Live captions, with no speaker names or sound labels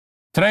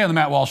Today on the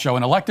Matt Walsh Show,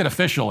 an elected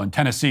official in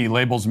Tennessee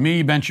labels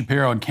me, Ben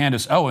Shapiro, and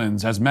Candace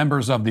Owens as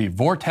members of the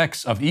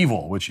Vortex of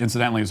Evil, which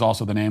incidentally is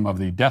also the name of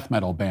the death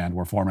metal band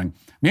we're forming.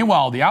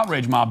 Meanwhile, the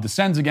outrage mob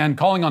descends again,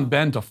 calling on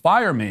Ben to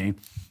fire me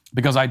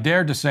because I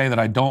dared to say that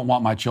I don't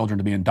want my children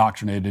to be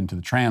indoctrinated into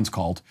the trans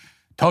cult.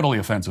 Totally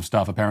offensive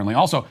stuff, apparently.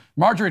 Also,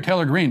 Marjorie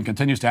Taylor Greene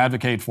continues to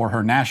advocate for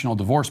her national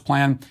divorce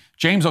plan.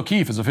 James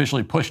O'Keefe is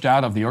officially pushed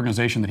out of the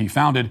organization that he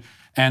founded.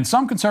 And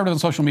some conservatives on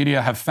social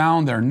media have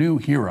found their new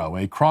hero,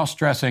 a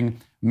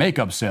cross-dressing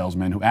makeup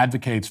salesman who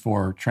advocates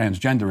for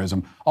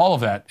transgenderism. All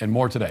of that and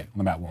more today on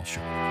The Matt Walsh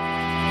Show.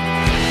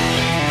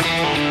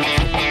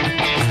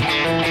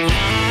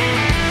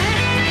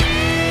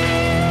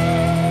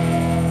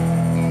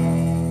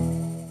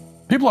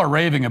 People are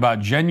raving about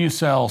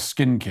Genucel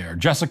skincare.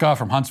 Jessica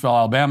from Huntsville,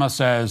 Alabama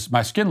says,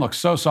 my skin looks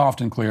so soft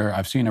and clear.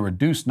 I've seen a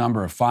reduced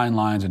number of fine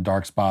lines and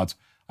dark spots.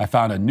 I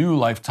found a new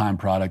lifetime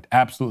product.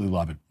 Absolutely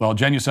love it. Well,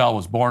 Genucel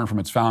was born from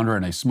its founder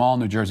in a small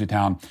New Jersey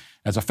town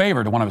as a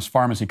favor to one of his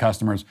pharmacy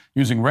customers.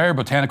 Using rare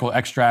botanical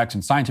extracts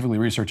and scientifically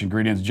researched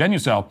ingredients,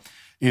 Genucel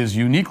is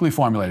uniquely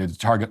formulated to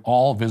target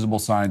all visible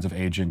signs of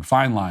aging: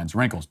 fine lines,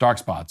 wrinkles, dark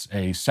spots,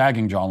 a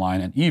sagging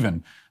jawline, and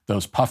even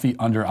those puffy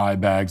under-eye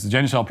bags. The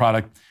Genucel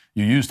product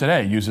you use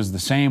today uses the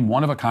same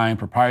one-of-a-kind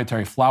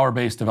proprietary flower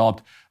base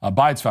developed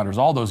by its founders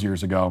all those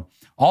years ago.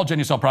 All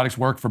Genucel products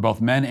work for both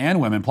men and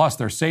women. Plus,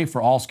 they're safe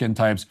for all skin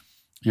types.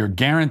 You're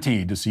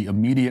guaranteed to see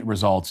immediate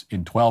results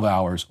in 12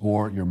 hours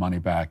or your money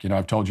back. You know,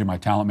 I've told you my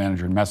talent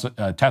manager,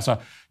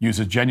 Tessa,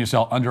 uses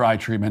Genucel under-eye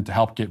treatment to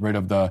help get rid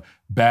of the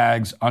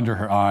bags under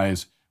her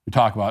eyes. We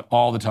talk about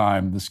all the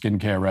time the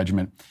skincare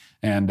regimen,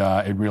 and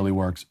it really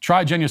works.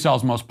 Try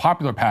Genucel's most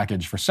popular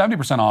package for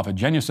 70% off at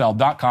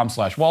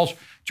Genucel.com/Walsh.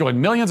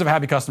 Join millions of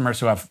happy customers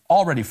who have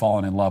already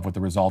fallen in love with the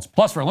results.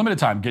 Plus, for a limited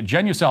time, get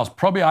Genucel's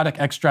probiotic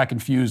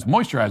extract-infused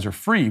moisturizer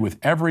free with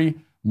every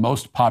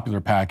most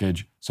popular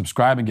package.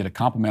 Subscribe and get a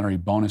complimentary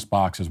bonus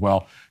box as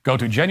well. Go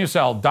to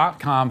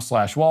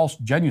Genucel.com/Walsh,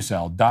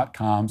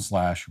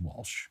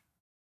 Genucel.com/Walsh.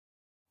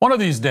 One of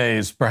these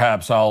days,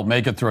 perhaps I'll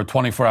make it through a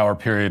 24-hour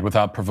period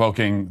without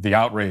provoking the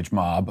outrage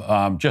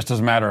mob. Just as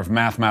a matter of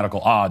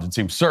mathematical odds, it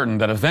seems certain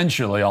that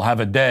eventually I'll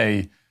have a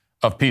day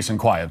of peace and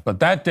quiet. But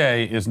that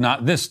day is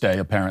not this day,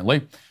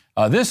 apparently.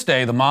 This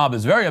day, the mob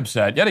is very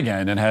upset yet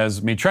again and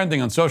has me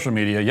trending on social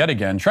media yet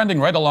again, trending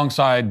right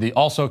alongside the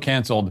also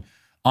canceled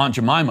Aunt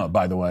Jemima,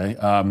 by the way.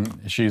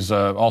 She's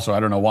also,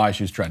 I don't know why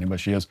she's trending, but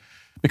she is.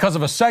 Because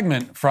of a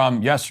segment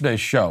from yesterday's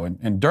show.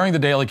 And during the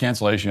daily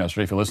cancellation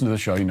yesterday, if you listen to the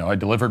show, you know I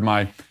delivered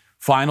my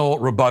final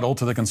rebuttal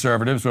to the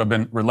conservatives who have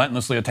been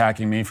relentlessly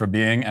attacking me for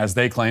being, as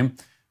they claim,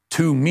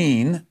 too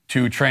mean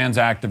to trans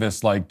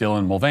activists like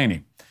Dylan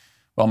Mulvaney.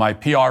 Well, my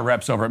PR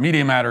reps over at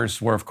Media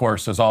Matters were, of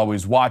course, as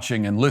always,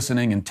 watching and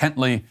listening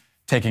intently,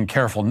 taking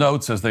careful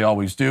notes, as they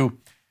always do.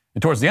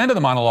 And towards the end of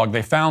the monologue,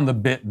 they found the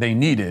bit they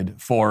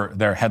needed for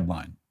their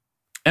headline.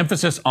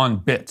 Emphasis on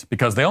bit,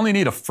 because they only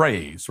need a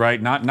phrase,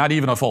 right? Not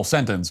even a full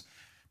sentence,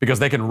 because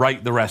they can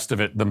write the rest of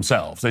it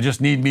themselves. They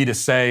just need me to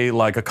say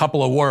like a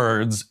couple of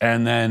words,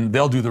 and then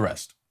they'll do the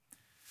rest.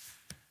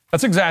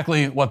 That's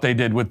exactly what they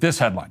did with this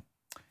headline.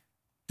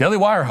 Daily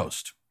Wire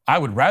host, I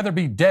would rather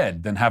be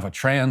dead than have a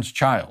trans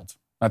child.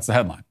 That's the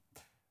headline.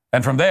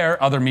 And from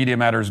there, other Media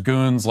Matters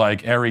goons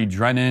like Ari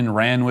Drennan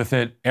ran with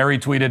it. Ari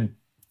tweeted,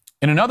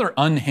 in another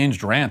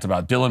unhinged rant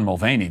about Dylan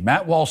Mulvaney,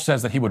 Matt Walsh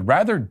says that he would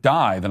rather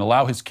die than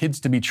allow his kids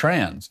to be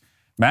trans.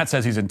 Matt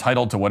says he's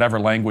entitled to whatever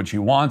language he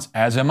wants,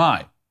 as am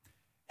I.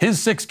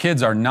 His 6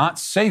 kids are not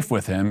safe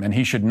with him, and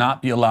he should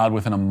not be allowed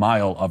within a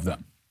mile of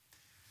them.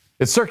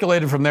 It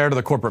circulated from there to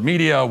the corporate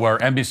media, where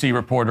NBC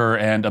reporter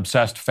and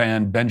obsessed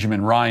fan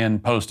Benjamin Ryan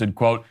posted,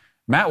 quote,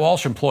 Matt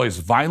Walsh employs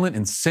violent,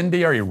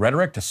 incendiary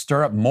rhetoric to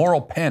stir up moral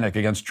panic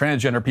against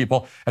transgender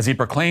people as he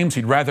proclaims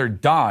he'd rather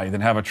die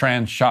than have a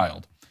trans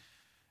child.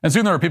 And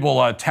soon there were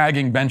people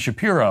tagging Ben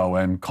Shapiro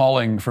and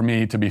calling for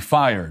me to be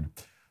fired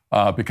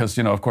because,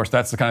 you know, of course,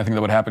 that's the kind of thing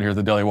that would happen here at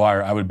the Daily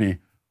Wire. I would be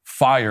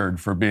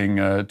fired for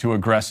being too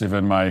aggressive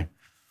in my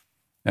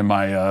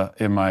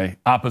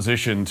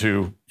opposition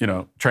to, you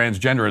know,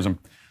 transgenderism.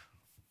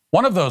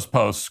 One of those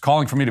posts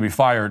calling for me to be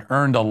fired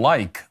earned a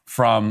like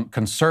from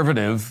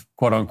conservative,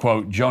 quote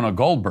unquote, Jonah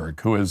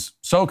Goldberg, who is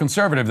so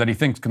conservative that he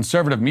thinks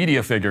conservative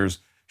media figures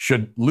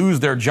should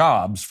lose their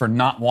jobs for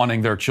not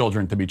wanting their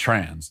children to be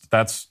trans.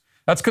 That's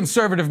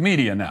conservative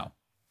media now.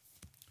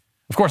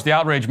 Of course, the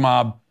outrage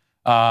mob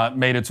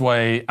made its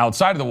way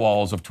outside of the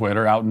walls of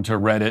Twitter, out into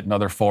Reddit and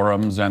other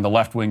forums and the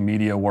left-wing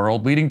media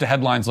world, leading to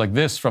headlines like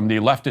this from the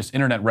leftist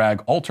internet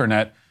rag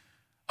Alternet.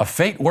 A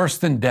fate worse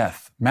than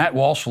death. Matt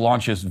Walsh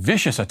launches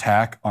vicious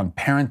attack on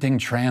parenting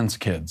trans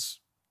kids.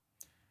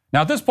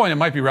 Now, at this point, it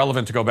might be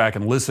relevant to go back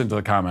and listen to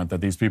the comment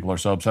that these people are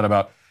so upset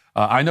about.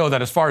 I know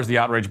that as far as the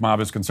outrage mob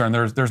is concerned,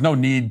 there's no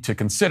need to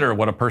consider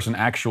what a person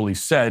actually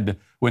said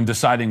when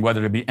deciding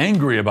whether to be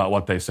angry about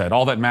what they said.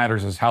 All that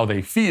matters is how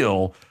they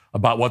feel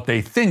about what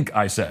they think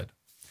I said.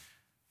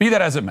 Be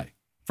that as it may.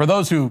 For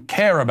those who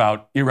care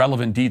about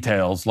irrelevant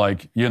details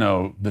like, you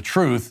know, the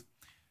truth,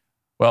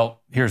 well,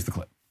 here's the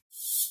clip.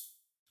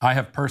 I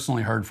have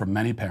personally heard from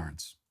many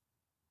parents,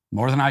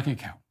 more than I can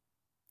count,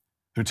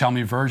 who tell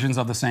me versions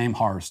of the same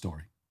horror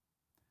story.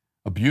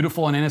 A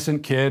beautiful and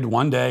innocent kid,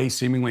 one day,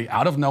 seemingly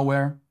out of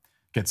nowhere,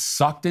 gets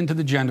sucked into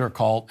the gender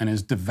cult and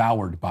is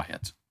devoured by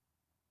it.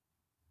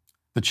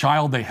 The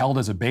child they held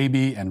as a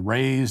baby and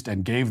raised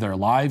and gave their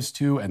lives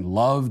to and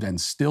loved and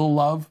still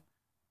love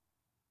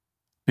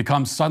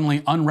becomes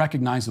suddenly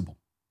unrecognizable.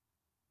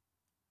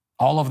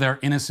 All of their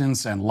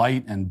innocence and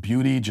light and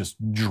beauty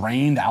just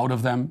drained out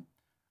of them,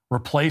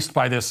 replaced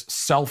by this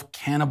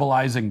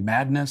self-cannibalizing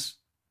madness.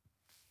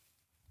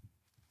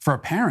 For a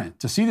parent,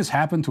 to see this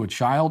happen to a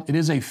child, it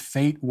is a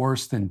fate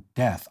worse than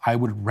death. I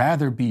would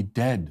rather be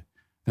dead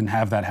than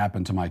have that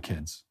happen to my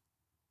kids.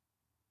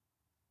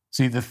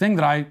 See, the thing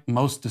that I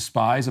most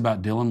despise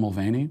about Dylan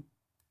Mulvaney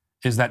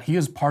is that he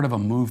is part of a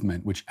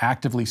movement which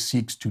actively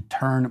seeks to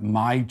turn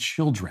my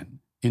children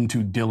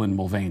into Dylan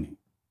Mulvaney.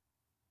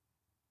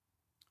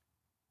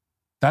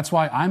 That's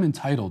why I'm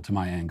entitled to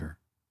my anger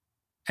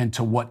and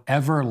to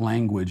whatever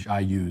language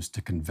I use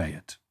to convey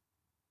it.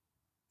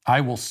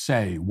 I will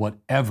say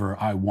whatever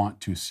I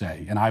want to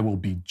say, and I will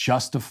be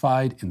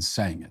justified in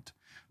saying it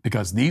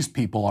because these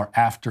people are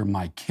after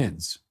my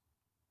kids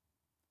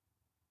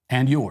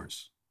and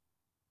yours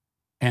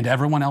and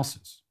everyone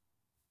else's.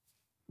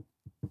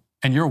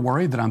 And you're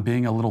worried that I'm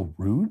being a little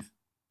rude?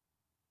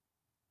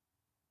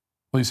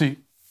 Well, you see,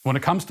 when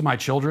it comes to my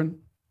children,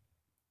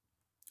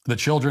 the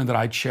children that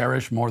I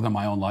cherish more than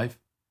my own life,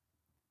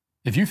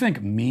 if you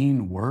think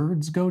mean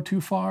words go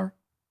too far,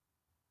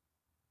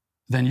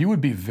 then you would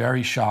be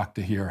very shocked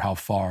to hear how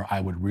far I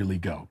would really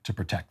go to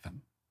protect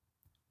them.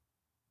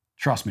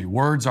 Trust me,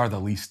 words are the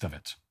least of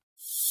it.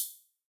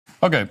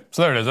 Okay,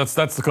 so there it is.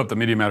 That's the clip that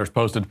Media Matters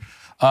posted.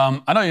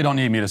 I know you don't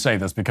need me to say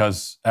this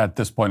because at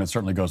this point it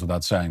certainly goes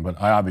without saying, but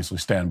I obviously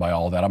stand by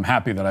all that. I'm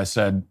happy that I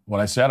said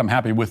what I said. I'm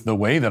happy with the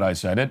way that I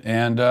said it,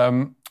 and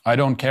I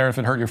don't care if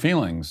it hurt your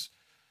feelings.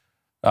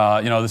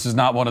 This is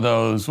not one of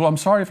those, well, I'm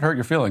sorry if it hurt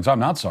your feelings. I'm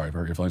not sorry if it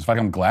hurt your feelings. In fact,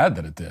 I'm glad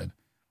that it did.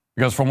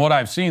 Because from what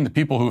I've seen, the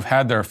people who've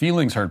had their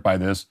feelings hurt by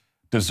this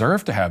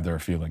deserve to have their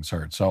feelings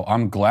hurt. So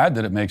I'm glad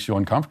that it makes you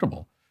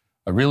uncomfortable.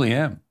 I really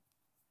am.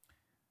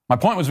 My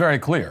point was very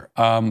clear.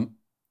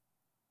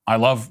 I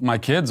love my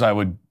kids. I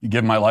would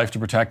give my life to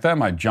protect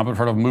them. I'd jump in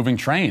front of a moving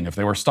train if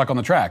they were stuck on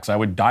the tracks. I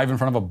would dive in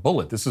front of a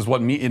bullet. This is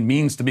what it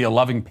means to be a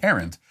loving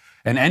parent.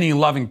 And any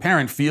loving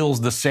parent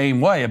feels the same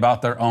way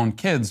about their own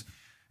kids.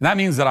 And that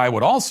means that I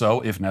would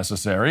also, if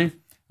necessary,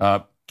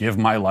 give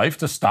my life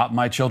to stop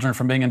my children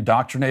from being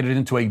indoctrinated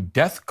into a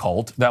death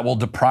cult that will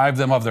deprive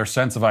them of their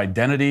sense of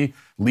identity,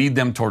 lead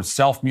them towards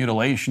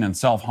self-mutilation and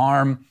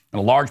self-harm, in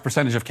a large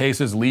percentage of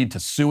cases lead to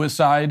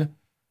suicide.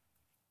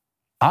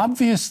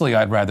 Obviously,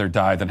 I'd rather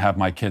die than have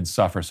my kids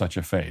suffer such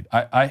a fate.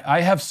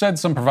 I have said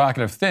some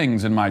provocative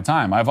things in my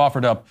time. I've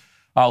offered up,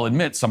 I'll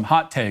admit, some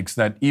hot takes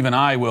that even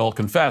I will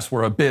confess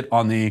were a bit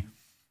on the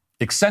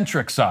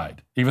eccentric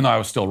side, even though I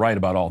was still right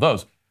about all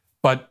those.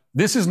 But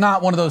this is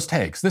not one of those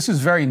takes. This is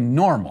very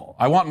normal.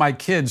 I want my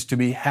kids to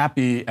be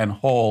happy and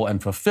whole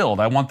and fulfilled.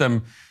 I want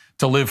them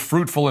to live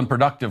fruitful and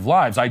productive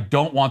lives. I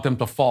don't want them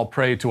to fall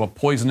prey to a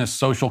poisonous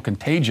social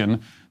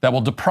contagion that will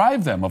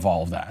deprive them of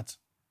all of that.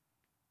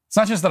 It's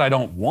not just that I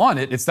don't want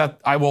it, it's that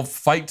I will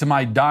fight to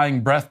my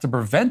dying breath to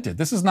prevent it.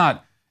 This is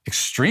not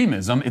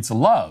extremism, it's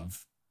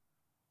love.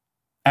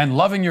 And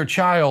loving your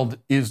child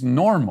is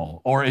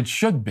normal, or it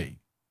should be.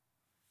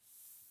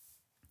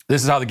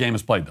 This is how the game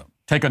is played, though.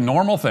 Take a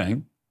normal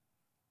thing,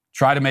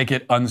 try to make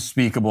it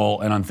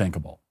unspeakable and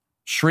unthinkable.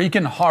 Shriek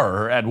in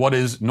horror at what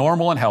is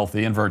normal and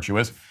healthy and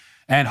virtuous,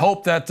 and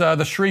hope that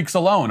the shrieks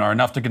alone are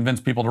enough to convince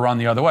people to run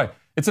the other way.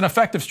 It's an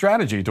effective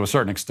strategy to a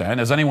certain extent,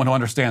 as anyone who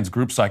understands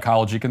group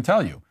psychology can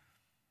tell you.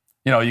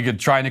 You could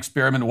try an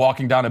experiment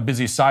walking down a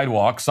busy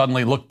sidewalk,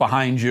 suddenly look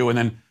behind you, and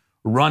then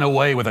run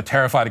away with a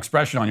terrified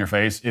expression on your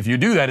face. If you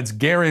do that, it's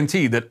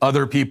guaranteed that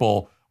other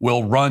people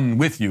will run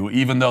with you,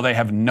 even though they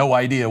have no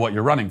idea what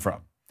you're running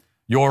from.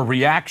 Your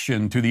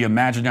reaction to the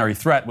imaginary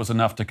threat was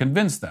enough to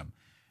convince them.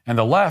 And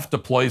the left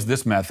deploys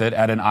this method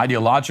at an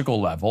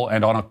ideological level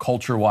and on a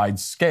culture-wide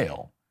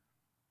scale.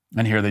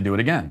 And here they do it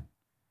again.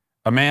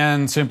 A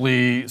man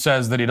simply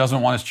says that he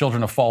doesn't want his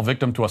children to fall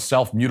victim to a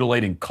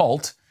self-mutilating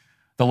cult.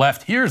 The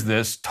left hears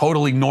this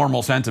totally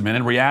normal sentiment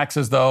and reacts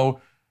as though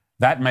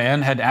that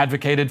man had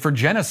advocated for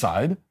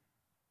genocide,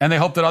 and they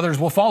hope that others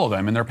will follow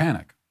them in their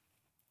panic.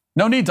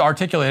 No need to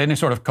articulate any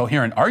sort of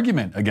coherent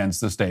argument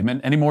against this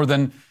statement any more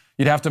than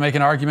you'd have to make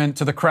an argument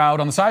to the crowd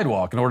on the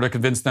sidewalk in order to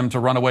convince them to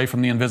run away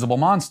from the invisible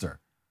monster.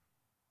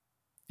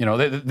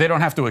 They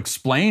don't have to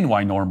explain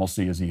why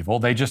normalcy is evil.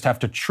 They just have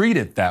to treat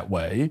it that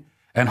way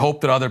and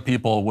hope that other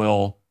people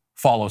will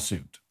follow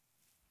suit.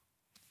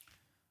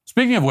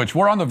 Speaking of which,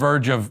 we're on the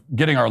verge of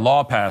getting our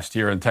law passed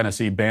here in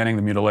Tennessee banning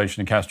the mutilation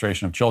and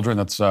castration of children.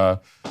 I'd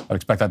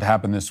expect that to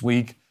happen this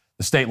week.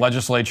 The state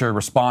legislature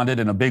responded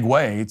in a big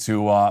way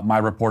to my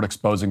report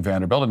exposing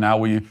Vanderbilt, and now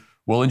we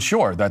will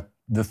ensure that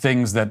the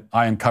things that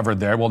I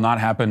uncovered there will not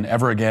happen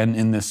ever again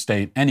in this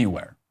state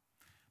anywhere.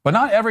 But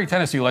not every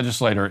Tennessee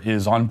legislator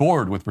is on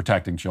board with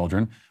protecting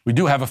children. We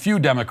do have a few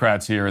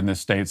Democrats here in this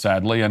state,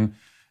 sadly, and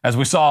as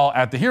we saw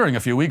at the hearing a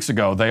few weeks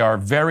ago, they are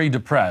very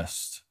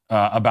depressed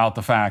about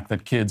the fact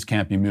that kids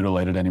can't be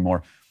mutilated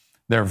anymore.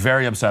 They're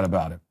very upset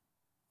about it,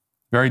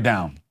 very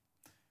down.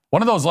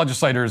 One of those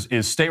legislators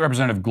is State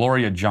Representative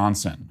Gloria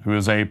Johnson, who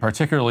is a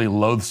particularly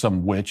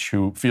loathsome witch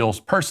who feels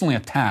personally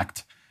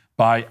attacked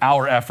by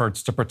our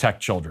efforts to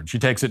protect children. She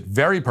takes it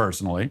very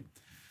personally,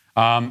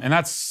 and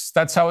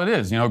that's how it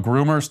is. You know,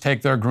 groomers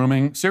take their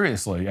grooming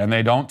seriously, and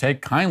they don't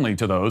take kindly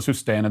to those who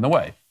stand in the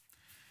way.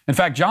 In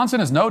fact,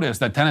 Johnson has noticed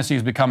that Tennessee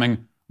is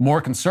becoming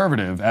more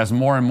conservative as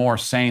more and more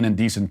sane and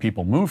decent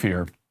people move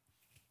here.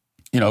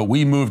 You know,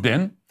 we moved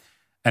in,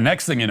 and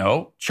next thing you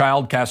know,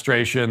 child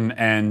castration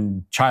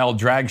and child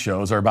drag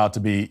shows are about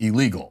to be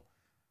illegal.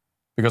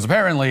 Because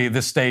apparently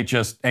this state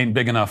just ain't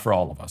big enough for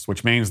all of us,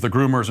 which means the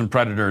groomers and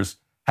predators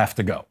have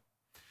to go.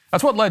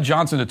 That's what led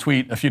Johnson to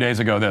tweet a few days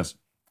ago this,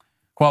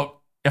 quote,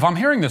 "If I'm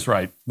hearing this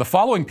right, the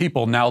following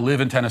people now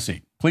live in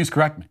Tennessee. Please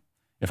correct me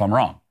if I'm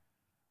wrong.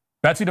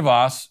 Betsy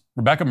DeVos,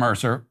 Rebecca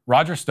Mercer,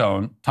 Roger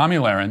Stone, Tommy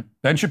Lahren,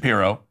 Ben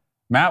Shapiro,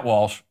 Matt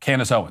Walsh,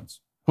 Candace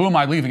Owens. Who am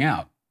I leaving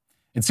out?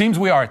 It seems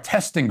we are a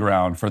testing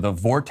ground for the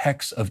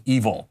vortex of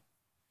evil."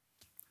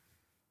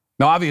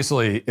 Now,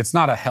 obviously, it's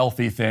not a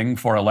healthy thing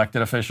for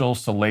elected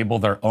officials to label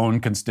their own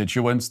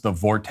constituents the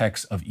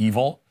vortex of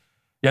evil.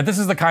 Yet this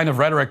is the kind of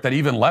rhetoric that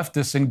even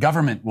leftists in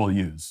government will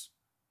use.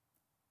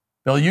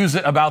 They'll use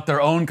it about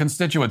their own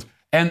constituents.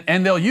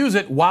 And they'll use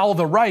it while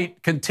the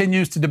right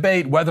continues to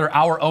debate whether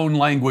our own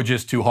language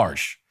is too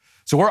harsh.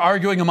 So we're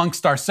arguing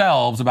amongst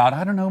ourselves about,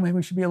 I don't know, maybe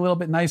we should be a little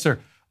bit nicer.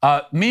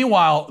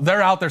 Meanwhile,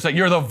 they're out there saying,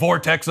 you're the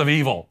vortex of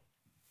evil.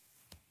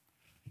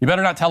 You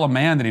better not tell a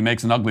man that he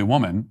makes an ugly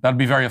woman. That'd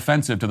be very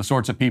offensive to the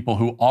sorts of people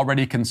who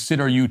already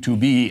consider you to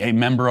be a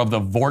member of the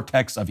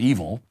vortex of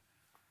evil.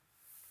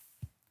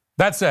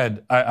 That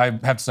said, I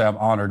have to say I'm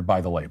honored by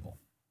the label.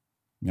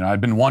 You know,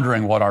 I'd been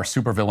wondering what our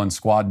supervillain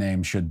squad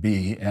name should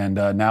be, and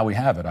now we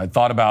have it. I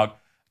thought about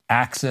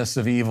Axis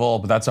of Evil,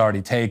 but that's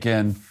already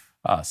taken.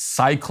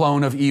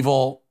 Cyclone of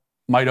Evil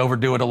might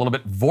overdo it a little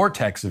bit.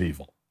 Vortex of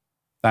Evil,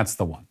 that's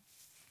the one.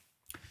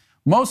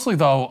 Mostly,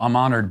 though, I'm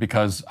honored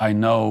because I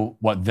know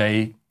what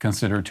they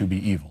consider to be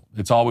evil.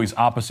 It's always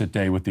opposite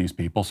day with these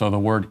people, so the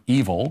word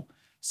evil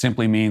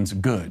simply means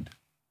good,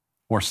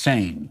 or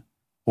sane,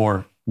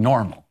 or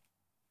normal.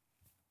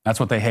 That's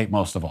what they hate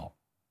most of all.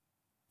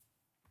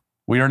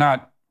 We are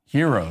not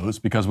heroes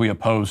because we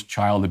oppose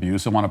child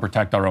abuse and want to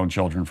protect our own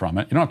children from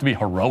it. You don't have to be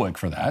heroic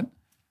for that.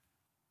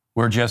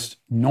 We're just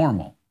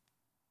normal.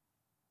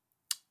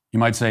 You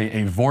might say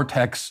a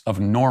vortex of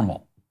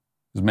normal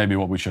is maybe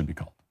what we should be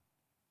called.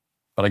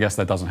 But I guess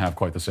that doesn't have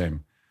quite the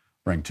same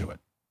ring to it.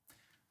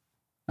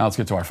 Now let's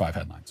get to our 5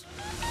 headlines.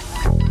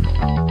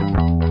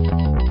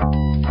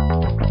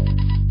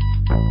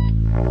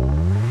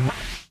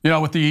 You know,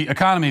 with the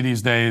economy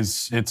these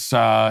days, it's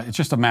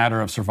just a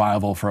matter of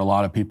survival for a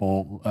lot of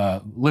people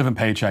living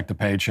paycheck to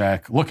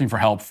paycheck, looking for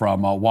help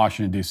from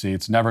Washington, D.C.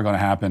 It's never going to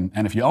happen.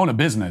 And if you own a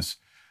business,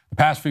 the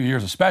past few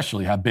years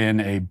especially have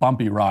been a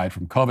bumpy ride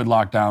from COVID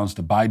lockdowns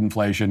to Biden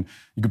inflation.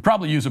 You could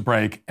probably use a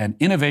break, and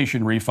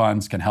innovation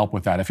refunds can help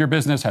with that. If your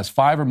business has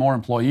 5 or more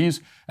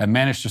employees and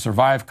managed to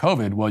survive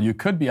COVID, well, you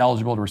could be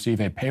eligible to receive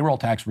a payroll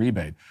tax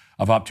rebate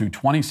of up to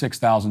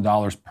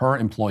 $26,000 per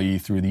employee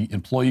through the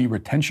Employee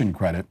Retention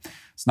Credit.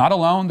 It's not a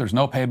loan. There's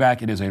no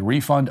payback. It is a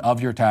refund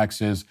of your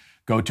taxes.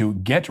 Go to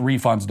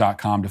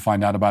getrefunds.com to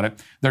find out about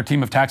it. Their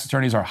team of tax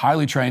attorneys are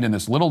highly trained in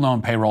this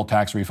little-known payroll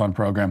tax refund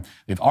program.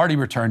 They've already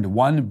returned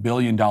 $1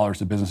 billion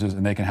to businesses,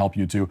 and they can help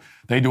you too.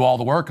 They do all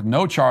the work,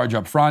 no charge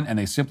up front, and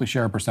they simply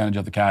share a percentage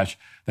of the cash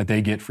that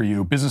they get for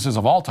you. Businesses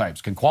of all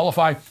types can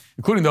qualify,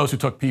 including those who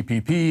took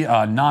PPP,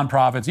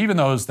 nonprofits, even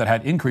those that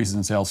had increases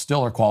in sales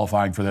still are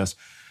qualifying for this.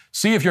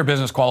 See if your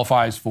business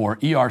qualifies for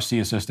ERC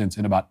assistance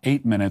in about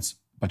 8 minutes.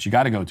 But you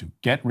got to go to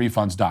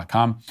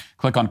getrefunds.com,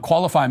 click on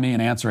Qualify Me,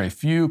 and answer a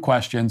few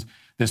questions.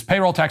 This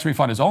payroll tax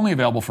refund is only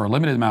available for a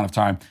limited amount of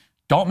time.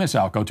 Don't miss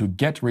out. Go to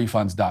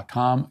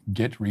getrefunds.com,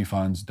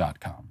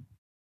 getrefunds.com.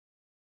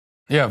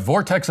 Yeah,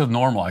 vortex of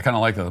normal. I kind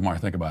of like that the more I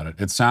think about it.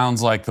 It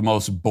sounds like the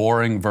most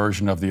boring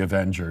version of the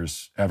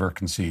Avengers ever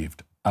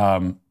conceived.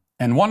 And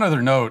one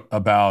other note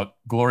about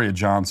Gloria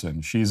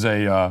Johnson. She's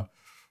a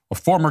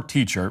former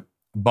teacher,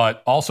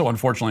 but also,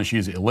 unfortunately,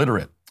 she's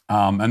illiterate.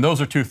 And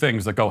those are two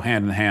things that go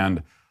hand in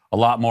hand a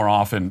lot more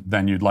often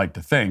than you'd like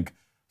to think.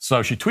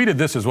 So she tweeted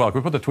this as well. Can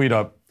we put the tweet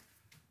up?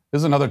 This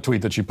is another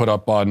tweet that she put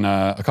up on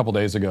a couple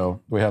days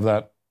ago. Do we have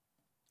that?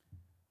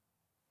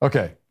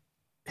 Okay,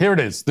 here it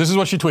is. This is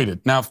what she tweeted.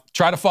 Now,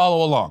 try to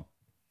follow along.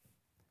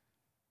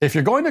 If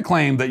you're going to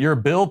claim that your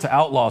bill to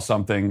outlaw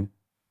something,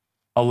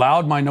 a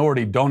loud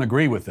minority don't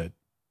agree with it,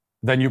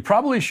 then you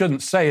probably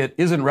shouldn't say it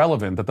isn't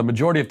relevant that the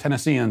majority of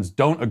Tennesseans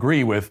don't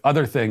agree with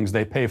other things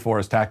they pay for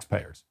as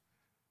taxpayers.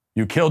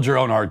 You killed your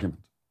own argument.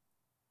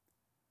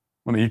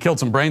 I mean, you killed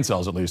some brain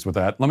cells, at least, with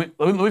that. Let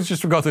me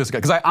just go through this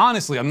again. Because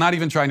I'm not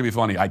even trying to be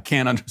funny. I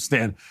can't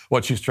understand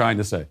what she's trying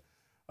to say.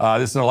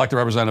 This is an elected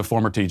representative,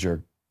 former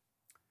teacher.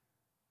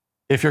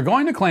 if you're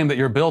going to claim that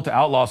your bill to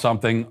outlaw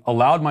something, a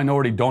loud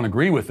minority don't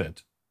agree with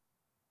it.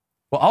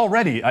 Well,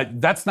 already,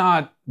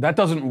 that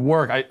doesn't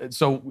work.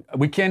 So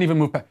we can't even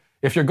move past.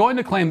 If you're going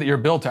to claim that your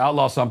bill to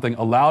outlaw something,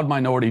 a loud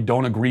minority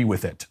don't agree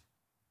with it,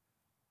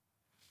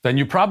 then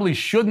you probably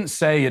shouldn't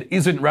say it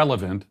isn't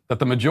relevant that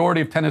the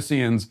majority of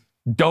Tennesseans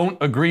don't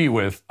agree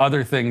with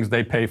other things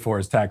they pay for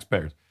as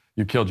taxpayers.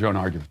 You killed your own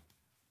argument.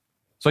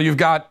 So you've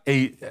got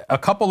a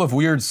couple of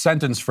weird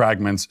sentence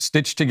fragments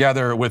stitched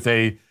together with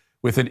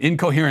an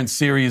incoherent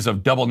series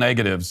of double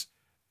negatives,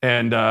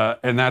 and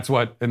that's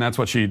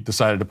what she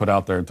decided to put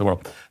out there into the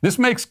world. This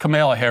makes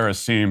Kamala Harris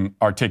seem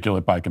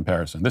articulate by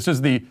comparison. This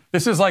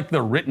is like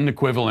the written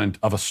equivalent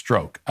of a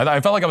stroke. I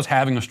felt like I was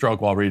having a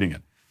stroke while reading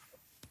it.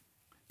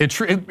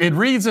 It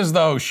reads as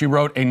though she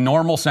wrote a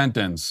normal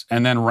sentence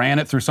and then ran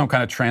it through some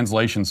kind of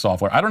translation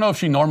software. I don't know if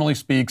she normally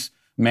speaks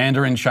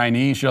Mandarin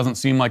Chinese. She doesn't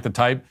seem like the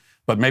type,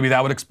 but maybe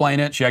that would explain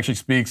it. She actually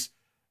speaks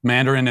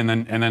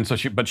Mandarin, so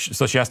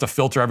she has to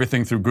filter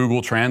everything through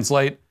Google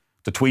Translate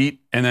to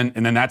tweet, and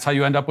then that's how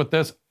you end up with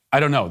this. I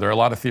don't know. There are a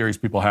lot of theories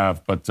people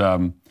have, but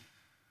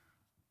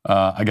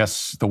I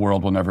guess the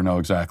world will never know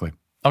exactly.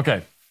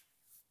 Okay.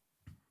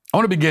 I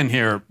want to begin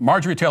here.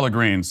 Marjorie Taylor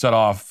Greene set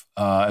off,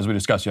 as we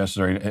discussed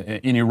yesterday,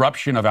 an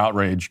eruption of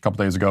outrage a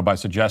couple days ago by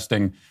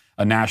suggesting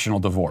a national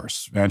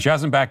divorce. And she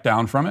hasn't backed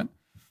down from it.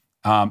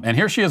 And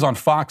here she is on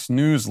Fox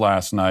News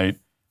last night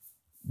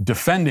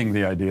defending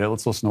the idea.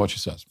 Let's listen to what she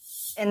says.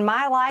 In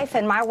my life,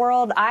 in my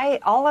world,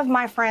 all of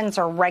my friends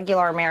are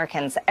regular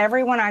Americans.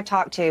 Everyone I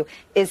talk to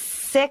is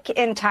sick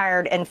and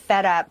tired and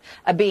fed up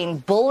of being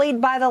bullied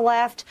by the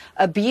left,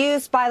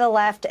 abused by the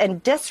left,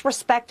 and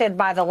disrespected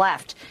by the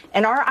left.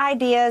 And our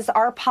ideas,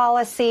 our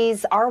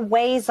policies, our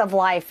ways of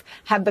life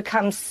have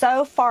become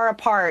so far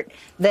apart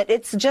that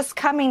it's just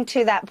coming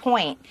to that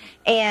point.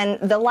 And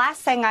the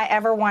last thing I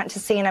ever want to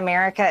see in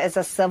America is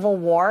a civil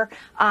war.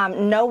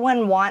 No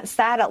one wants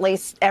that. At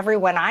least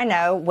everyone I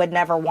know would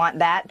never want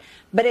that.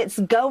 But it's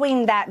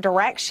going that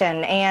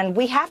direction, and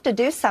we have to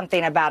do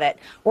something about it.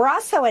 We're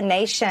also a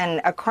nation,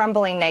 a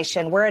crumbling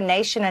nation. We're a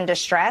nation in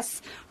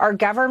distress. Our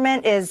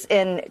government is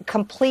in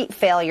complete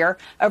failure,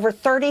 over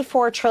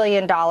 $34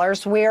 trillion.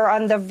 We are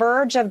on the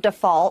verge of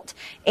default,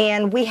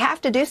 and we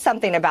have to do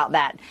something about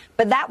that.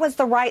 But that was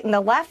the right and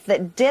the left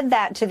that did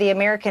that to the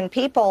American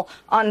people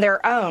on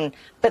their own.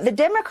 But the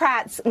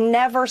Democrats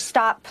never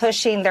stopped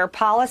pushing their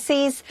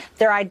policies,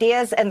 their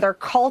ideas, and their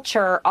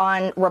culture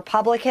on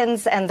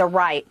Republicans and the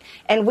right.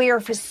 And we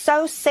are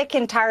so sick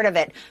and tired of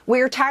it.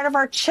 We are tired of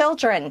our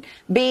children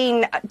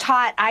being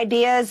taught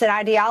ideas and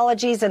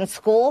ideologies in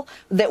school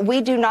that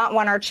we do not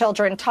want our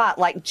children taught,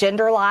 like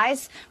gender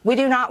lies. We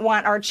do not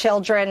want our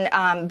children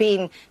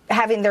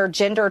having their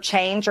gender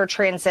changed or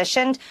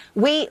transitioned.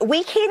 We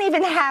can't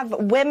even have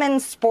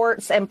women's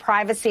sports and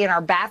privacy in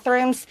our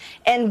bathrooms,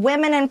 and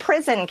women in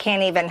prison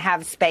can't even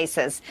have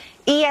spaces.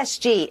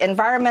 ESG,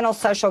 environmental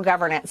social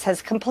governance,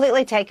 has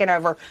completely taken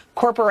over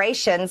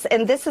corporations,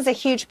 and this is a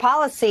huge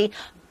policy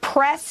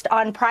pressed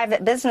on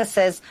private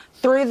businesses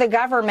through the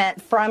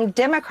government from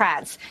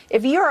Democrats.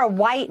 If you're a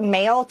white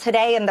male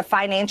today in the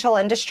financial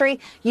industry,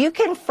 you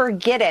can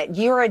forget it.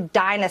 You're a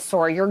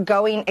dinosaur. You're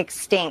going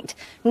extinct.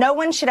 No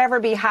one should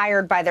ever be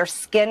hired by their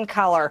skin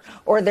color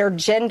or their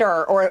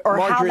gender or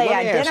Marjorie, how they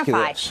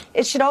identify.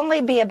 It should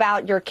only be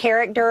about your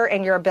character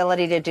and your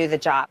ability to do the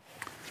job.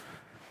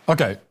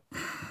 Okay.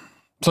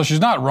 So she's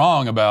not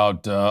wrong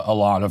about a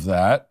lot of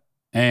that.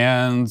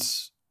 And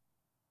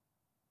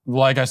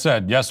like I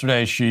said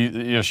yesterday,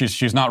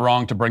 she's not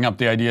wrong to bring up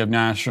the idea of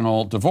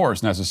national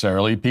divorce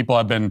necessarily. People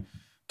have been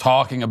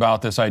talking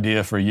about this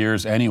idea for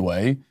years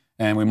anyway,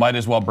 and we might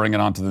as well bring it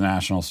onto the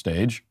national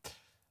stage.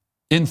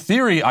 In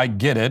theory, I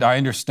get it. I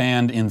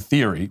understand in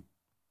theory.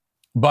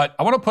 But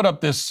I want to put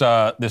up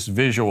this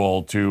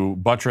visual to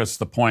buttress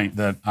the point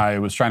that I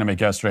was trying to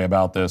make yesterday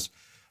about this.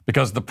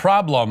 Because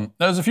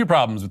there's a few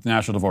problems with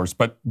national divorce,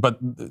 but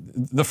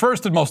the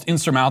first and most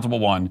insurmountable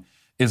one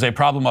is a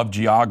problem of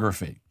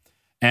geography.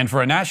 And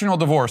for a national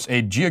divorce,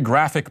 a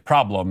geographic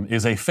problem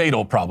is a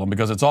fatal problem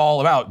because it's all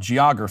about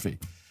geography.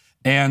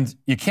 And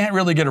you can't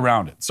really get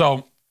around it.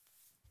 So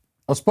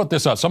let's put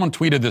this up. Someone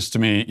tweeted this to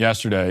me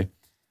yesterday,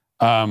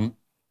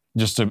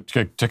 just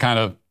to kind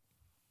of,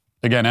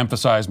 again,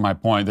 emphasize my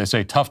point. They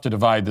say tough to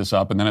divide this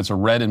up, and then it's a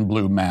red and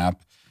blue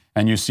map,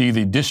 and you see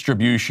the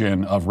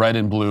distribution of red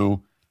and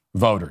blue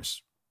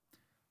voters.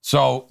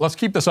 So let's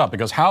keep this up,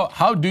 because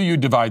how do you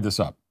divide this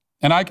up?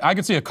 And I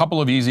can see a couple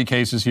of easy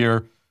cases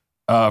here.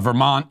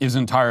 Vermont is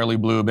entirely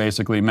blue,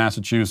 basically.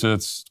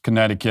 Massachusetts,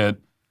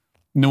 Connecticut,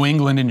 New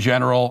England in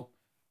general.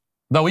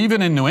 Though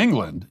even in New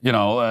England,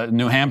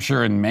 New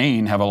Hampshire and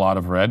Maine have a lot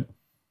of red.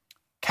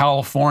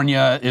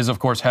 California is, of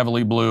course,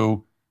 heavily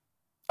blue.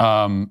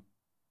 New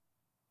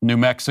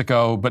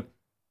Mexico, but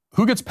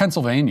who gets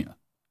Pennsylvania?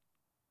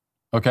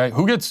 Okay,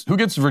 who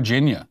gets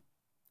Virginia?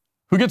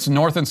 Who gets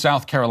North and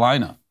South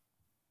Carolina?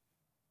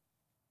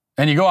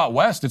 And you go out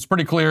west, it's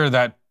pretty clear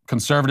that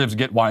conservatives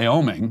get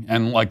Wyoming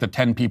and like the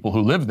 10 people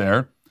who live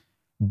there.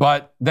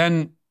 But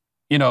then,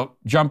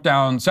 jump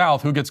down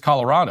south, who gets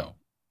Colorado?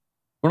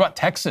 What about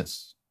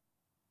Texas?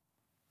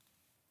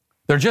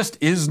 There just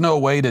is no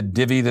way to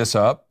divvy this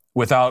up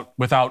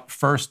without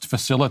first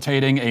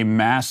facilitating a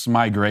mass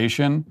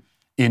migration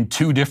in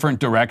two different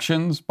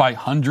directions by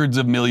hundreds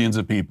of millions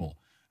of people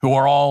who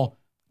are all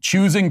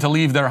choosing to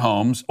leave their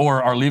homes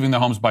or are leaving their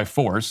homes by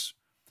force,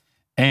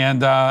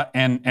 and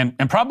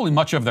probably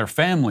much of their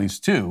families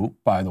too,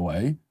 by the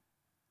way.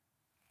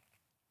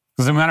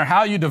 Because no matter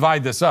how you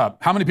divide this up,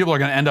 how many people are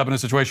going to end up in a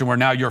situation where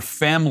now your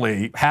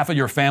family, half of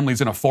your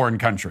family's in a foreign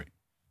country?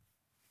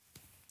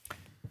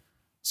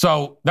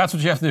 So that's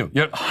what you have to do.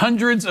 You have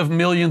hundreds of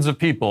millions of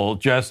people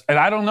and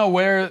I don't know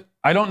where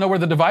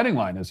the dividing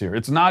line is here.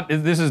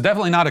 This is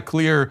definitely not a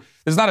clear,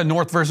 this is not a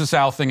North versus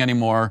South thing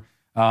anymore.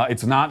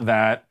 It's not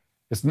that.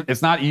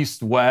 It's not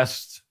East,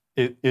 West.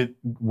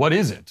 What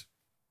is it?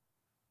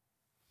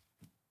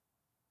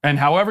 And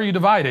however you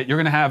divide it, we're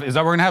going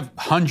to have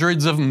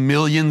hundreds of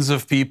millions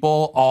of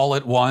people all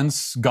at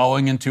once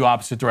going in two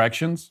opposite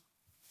directions?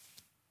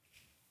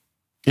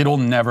 It'll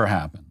never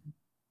happen.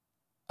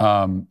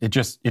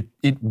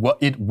 It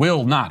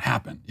will not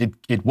happen.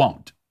 It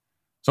won't.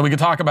 So we could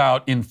talk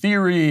about in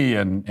theory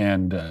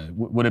and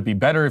would it be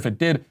better if it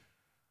did?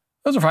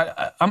 Those are fine.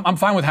 I'm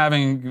fine with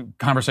having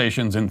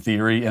conversations in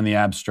theory and the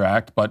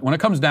abstract, but when it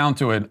comes down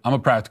to it, I'm a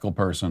practical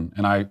person,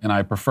 and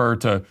I prefer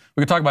to.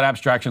 We could talk about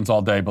abstractions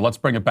all day, but let's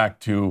bring it back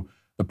to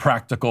the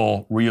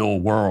practical, real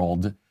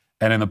world.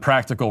 And in the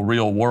practical,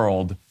 real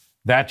world,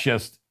 that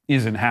just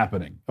isn't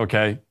happening.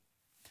 Okay.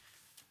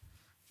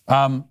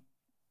 And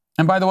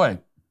by the way,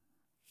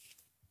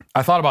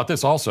 I thought about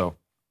this also.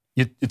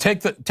 You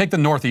take the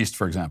Northeast,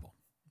 for example.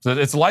 So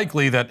it's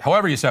likely that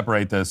however you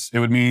separate this, it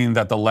would mean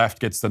that the left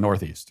gets the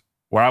Northeast,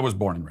 where I was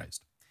born and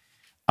raised.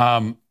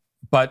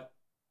 But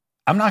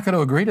I'm not going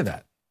to agree to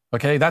that.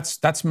 Okay,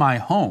 that's my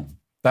home.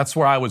 That's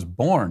where I was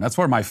born. That's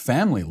where my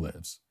family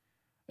lives.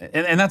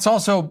 And that's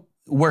also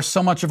where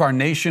so much of our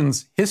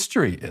nation's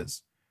history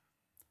is.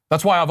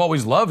 That's why I've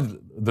always loved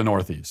the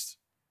Northeast.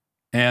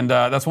 And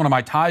that's one of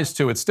my ties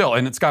to it still.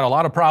 And it's got a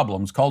lot of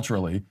problems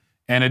culturally.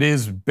 And it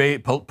is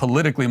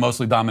politically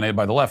mostly dominated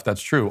by the left.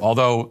 That's true.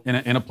 Although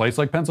in a place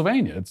like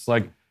Pennsylvania, it's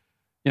like,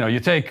 you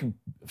take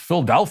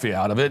Philadelphia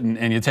out of it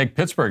and you take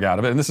Pittsburgh out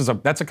of it. And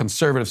that's a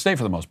conservative state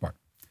for the most part.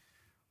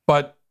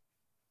 But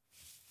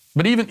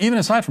even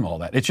aside from all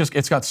that,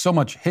 it's got so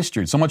much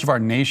history. So much of our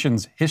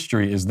nation's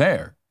history is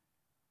there.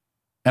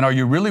 And are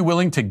you really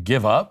willing to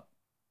give up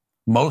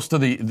most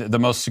of the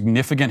most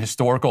significant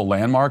historical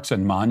landmarks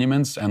and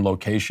monuments and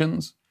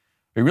locations?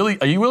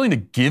 Are you willing to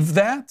give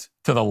that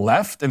to the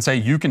left and say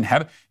you can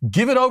have it?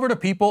 Give it over to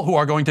people who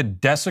are going to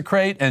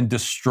desecrate and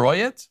destroy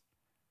it?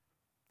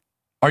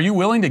 Are you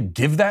willing to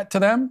give that to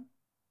them?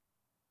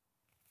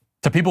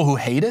 To people who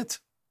hate it?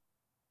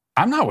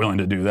 I'm not willing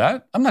to do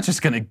that. I'm not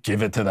just going to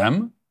give it to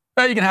them.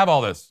 Hey, you can have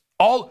all this.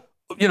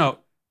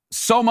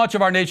 So much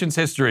of our nation's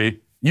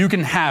history, you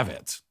can have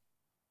it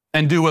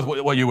and do with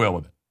what you will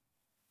with it.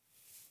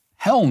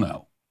 Hell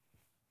no.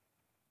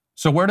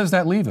 So where does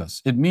that leave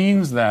us? It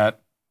means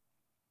that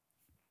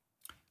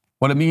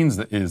what it means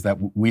is that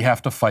we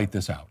have to fight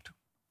this out.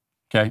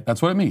 Okay?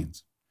 That's what it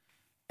means.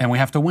 And we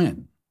have to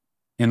win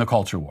in the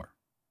culture war.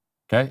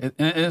 Okay?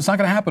 It's not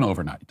going to happen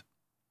overnight.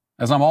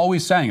 As I'm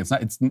always saying,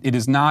 it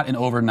is not an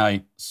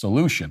overnight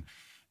solution.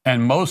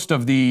 And most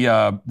of the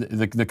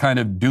kind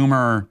of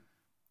doomer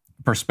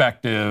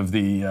perspective,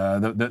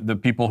 the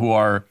people who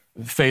are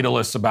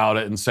fatalists about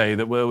it and say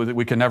that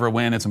we can never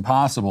win, it's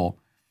impossible,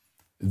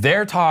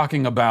 they're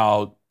talking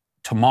about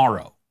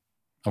tomorrow.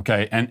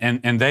 Okay?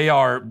 And they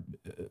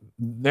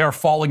are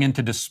falling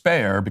into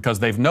despair because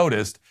they've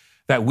noticed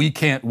that we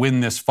can't win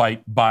this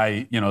fight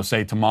by,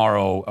 say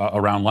tomorrow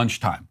around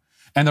lunchtime.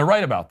 And they're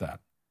right about that.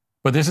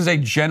 But this is a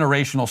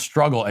generational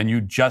struggle, and you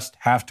just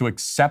have to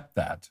accept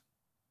that.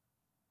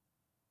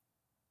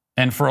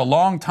 And for a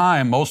long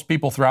time, most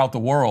people throughout the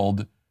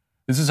world,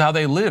 this is how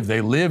they lived.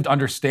 They lived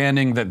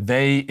understanding that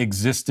they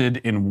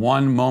existed in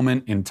one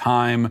moment in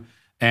time,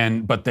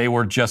 but they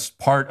were just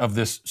part of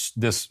this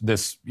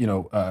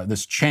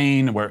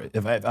chain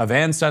of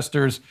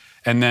ancestors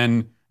and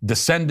then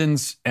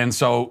descendants. And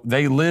so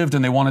they lived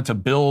and they wanted to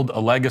build a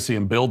legacy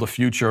and build a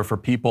future for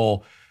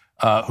people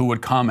who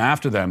would come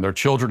after them, their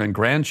children and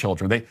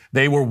grandchildren.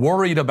 They were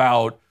worried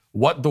about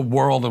what the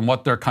world and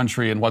what their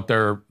country and what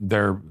their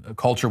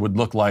culture would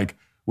look like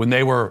when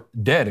they were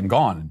dead and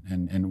gone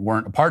and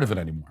weren't a part of it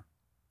anymore.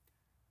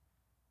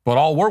 But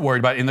all we're worried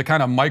about in the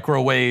kind of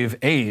microwave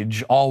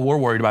age, all we're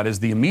worried about is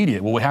the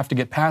immediate. Well, we have to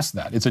get past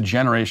that. It's a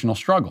generational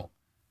struggle.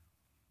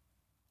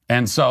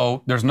 And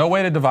so there's no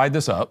way to divide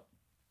this up.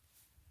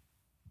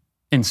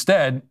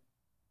 Instead,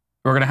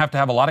 we're going to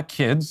have a lot of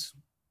kids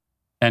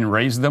and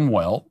raise them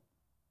well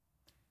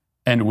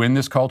and win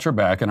this culture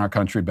back and our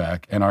country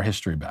back and our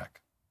history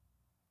back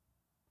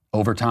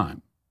over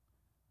time.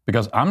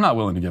 Because I'm not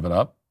willing to give it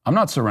up. I'm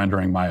not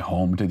surrendering my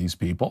home to these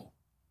people.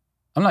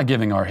 I'm not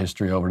giving our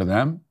history over to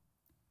them.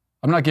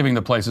 I'm not giving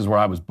the places where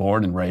I was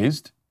born and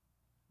raised.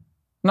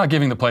 I'm not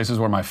giving the places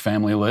where my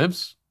family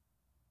lives.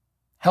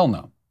 Hell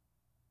no.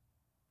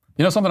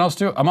 You know something else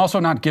too? I'm also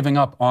not giving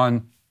up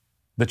on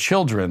the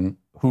children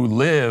who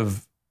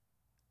live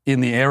in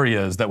the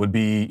areas that would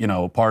be,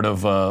 part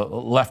of a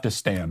leftist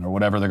stand or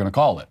whatever they're going to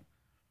call it.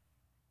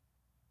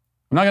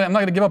 I'm not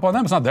going to give up on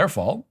them. It's not their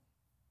fault.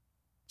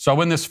 So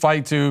in this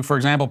fight to, for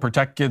example,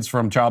 protect kids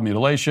from child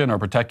mutilation or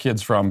protect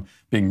kids from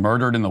being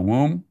murdered in the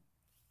womb,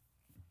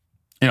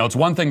 it's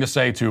one thing to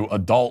say to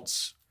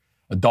adult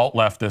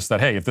leftists that,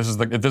 hey, if this is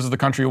the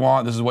country you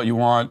want, this is what you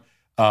want,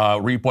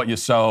 reap what you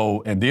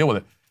sow and deal with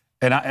it.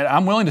 And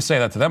I'm willing to say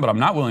that to them, but I'm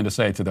not willing to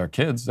say it to their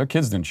kids. Their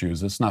kids didn't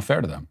choose this. It's not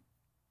fair to them.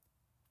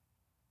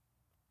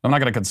 I'm not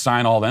going to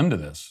consign all them to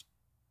this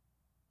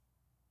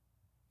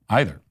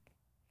either.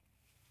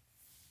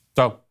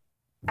 So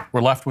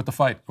we're left with the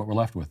fight, what we're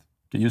left with.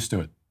 Get used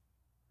to it.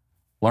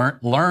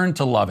 Learn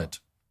to love it.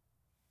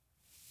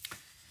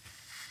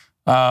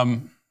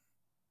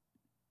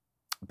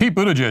 Pete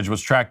Buttigieg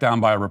was tracked down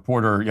by a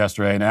reporter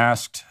yesterday and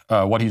asked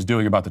what he's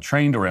doing about the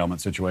train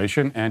derailment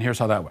situation, and here's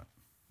how that went.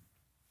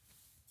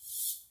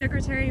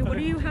 Secretary, what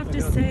do you have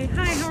to say?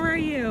 Hi, how are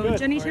you? Good.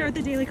 Jenny Taylor at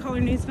the Daily Caller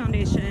News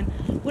Foundation.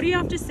 What do you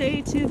have to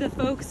say to the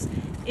folks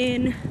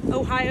in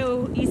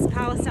Ohio, East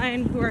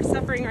Palestine, who are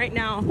suffering right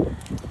now?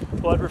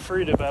 Well, I'd refer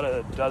you to about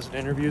a dozen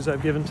interviews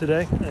I've given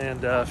today,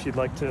 and if you'd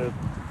like to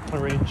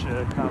arrange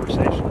a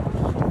conversation,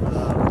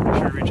 be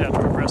sure to reach out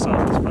to our press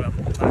office, but I'm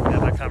not going to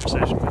have that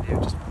conversation with you.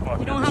 Just walk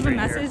You down don't the have a street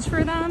message here.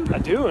 for them? I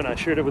do, and I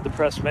shared it with the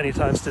press many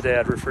times today.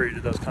 I'd refer you to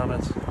those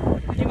comments.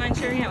 Would you mind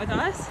sharing it with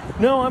us?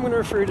 No, I'm going to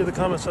refer you to the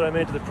comments that I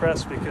made to the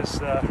press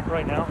because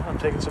right now I'm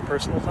taking some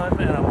personal time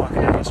and I'm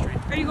walking down the street.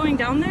 Are you going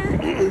down there?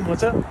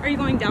 What's that? Are you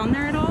going down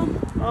there at all?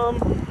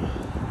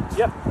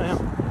 Yeah, I am.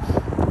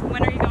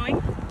 When are you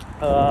going?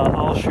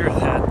 I'll share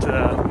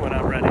that when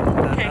I'm ready.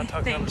 Okay, Not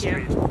talk down the thank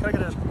you. street.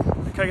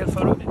 Can I get a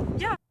photo of you?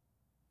 Yeah.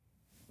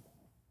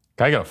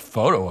 Can I get a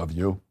photo of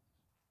you?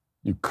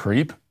 You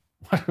creep.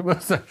 What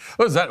is that?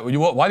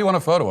 Why do you want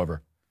a photo of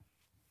her?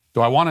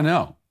 Do I want to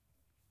know?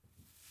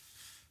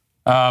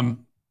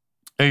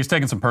 He's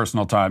taking some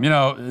personal time.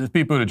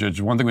 Pete Buttigieg,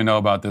 one thing we know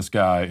about this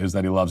guy is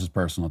that he loves his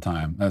personal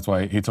time. That's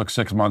why he took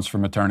 6 months for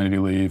maternity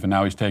leave, and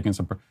now he's taking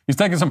some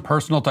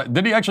personal time.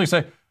 Did he actually say,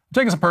 I'm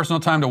taking some personal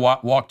time to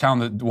walk down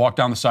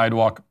the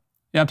sidewalk?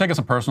 Yeah, I'm taking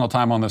some personal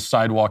time on this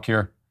sidewalk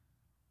here.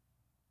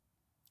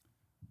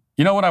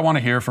 You know what I want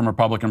to hear from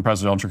Republican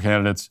presidential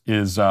candidates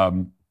is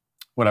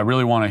what I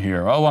really want to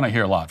hear. I want to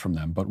hear a lot from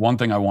them, but one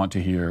thing I want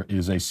to hear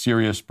is a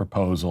serious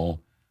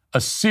proposal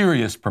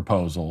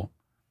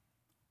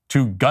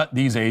to gut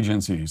these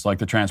agencies like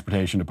the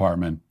Transportation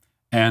Department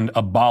and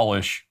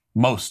abolish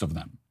most of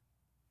them,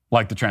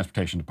 like the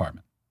Transportation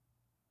Department.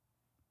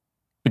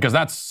 Because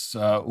that's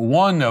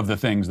one of the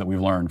things that we've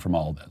learned from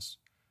all of this,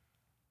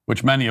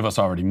 which many of us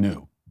already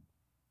knew,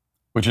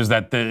 which is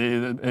that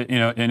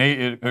an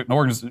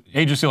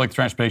agency like the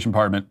Transportation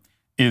Department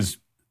is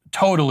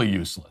totally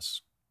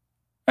useless.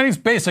 And he's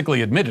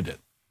basically admitted it.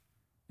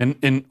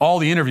 In all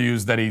the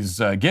interviews that he's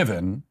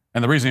given,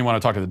 and the reason he wanted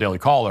to talk to the Daily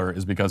Caller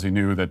is because he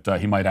knew that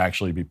he might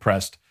actually be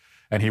pressed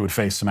and he would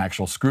face some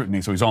actual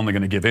scrutiny, so he's only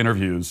going to give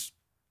interviews.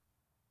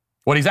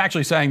 What he's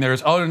actually saying there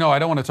is, oh, no, I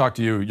don't want to talk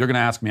to you. You're going to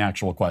ask me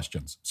actual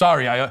questions.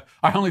 Sorry, I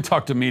only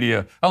talk to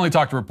media. I only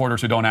talk to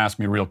reporters who don't ask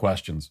me real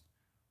questions.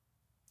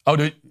 Oh,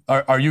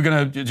 are you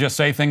going to just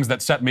say things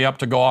that set me up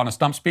to go on a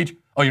stump speech?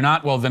 Oh, you're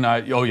not? Well, then,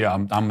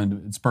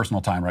 it's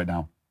personal time right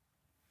now.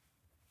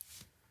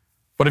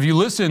 But if you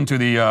listen to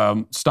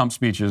the stump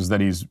speeches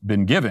that he's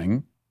been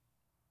giving,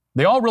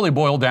 they all really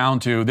boil down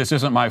to, this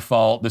isn't my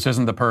fault, this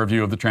isn't the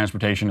purview of the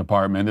Transportation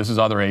Department, this is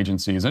other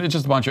agencies, and it's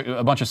just a bunch of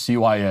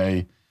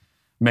CYA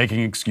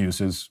making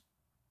excuses.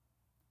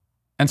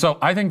 And so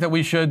I think that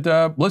we should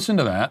listen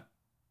to that,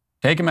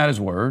 take him at his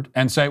word,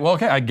 and say, well,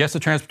 okay, I guess the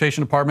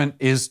Transportation Department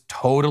is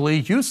totally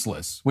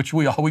useless, which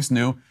we always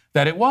knew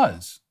that it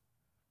was.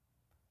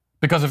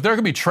 Because if there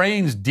could be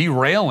trains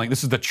derailing,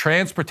 this is the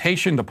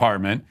Transportation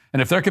Department,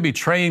 and if there could be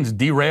trains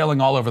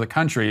derailing all over the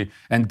country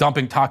and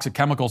dumping toxic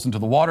chemicals into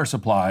the water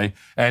supply,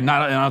 and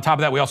on top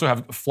of that, we also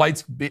have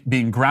flights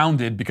being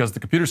grounded because the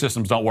computer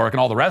systems don't work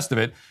and all the rest of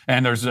it,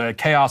 and there's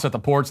chaos at the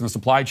ports and the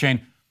supply chain.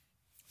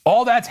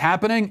 All that's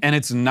happening, and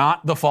it's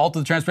not the fault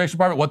of the Transportation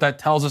Department. What that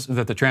tells us is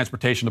that the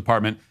Transportation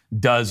Department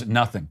does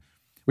nothing.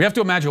 We have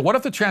to imagine, what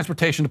if the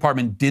Transportation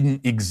Department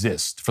didn't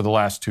exist for the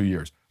last 2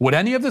 years? Would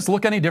any of this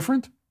look any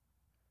different?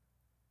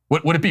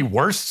 Would it be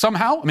worse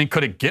somehow? I mean,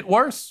 could it get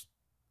worse?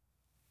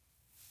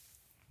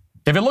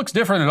 If it looks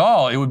different at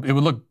all, it would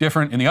look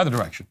different in the other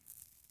direction.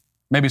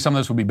 Maybe some of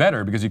this would be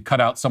better because you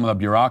cut out some of the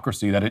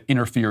bureaucracy that it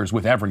interferes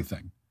with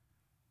everything.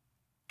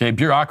 Okay,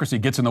 bureaucracy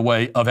gets in the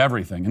way of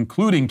everything,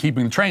 including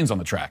keeping the trains on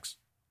the tracks.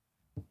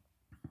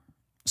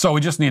 So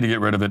we just need to get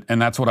rid of it,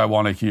 and that's what I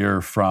want to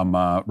hear from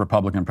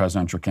Republican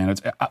presidential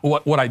candidates.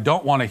 What I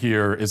don't want to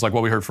hear is like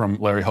what we heard from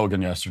Larry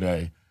Hogan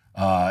yesterday,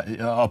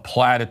 a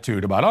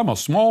platitude about, I'm a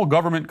small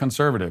government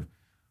conservative.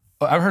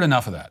 I've heard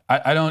enough of that.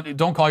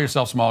 Don't call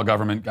yourself small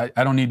government.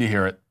 I don't need to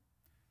hear it.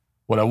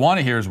 What I want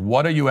to hear is,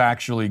 what are you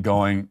actually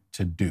going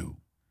to do?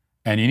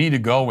 And you need to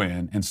go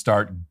in and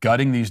start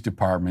gutting these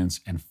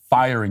departments and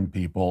firing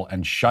people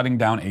and shutting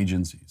down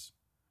agencies.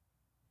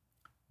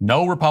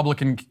 No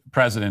Republican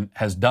president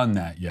has done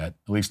that yet,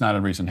 at least not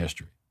in recent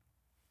history.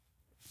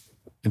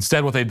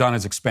 Instead, what they've done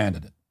is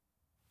expanded it.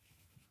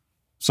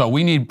 So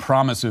we need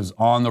promises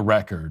on the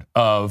record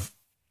of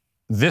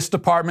this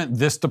department,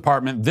 this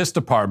department, this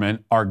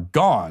department are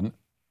gone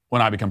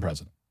when I become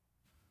president.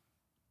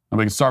 And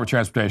we can start with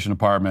transportation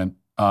department.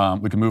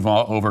 We can move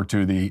on over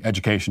to the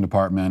education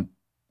department.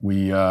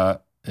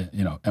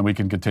 And we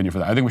can continue for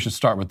that. I think we should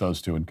start with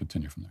those two and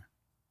continue from there.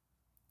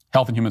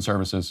 Health and Human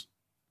Services.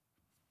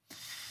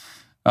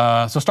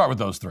 So start with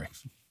those three.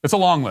 It's a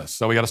long list,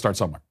 so we got to start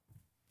somewhere.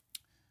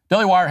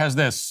 Daily Wire has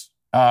this.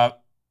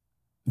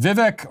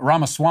 Vivek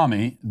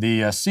Ramaswamy,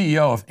 the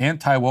CEO of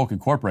Anti-Woke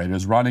Incorporated,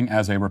 is running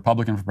as a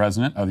Republican for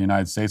president of the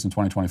United States in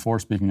 2024.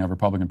 Speaking of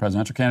Republican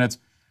presidential candidates,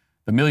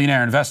 the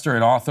millionaire investor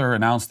and author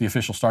announced the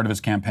official start of his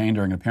campaign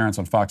during an appearance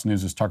on Fox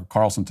News' Tucker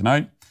Carlson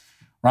tonight.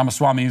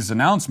 Ramaswamy's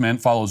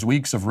announcement follows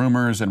weeks of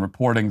rumors and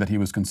reporting that he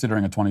was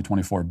considering a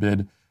 2024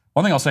 bid.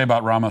 One thing I'll say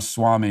about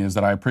Ramaswamy is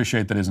that I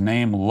appreciate that his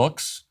name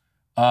looks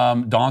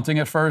daunting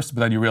at first,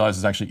 but then you realize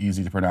it's actually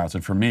easy to pronounce.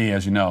 And for me,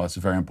 as you know, it's a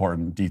very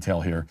important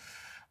detail here.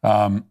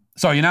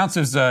 So he announced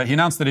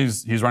that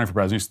he's running for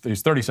president.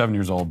 He's 37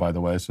 years old, by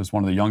the way, so it's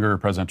one of the younger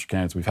presidential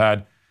candidates we've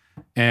had.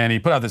 And he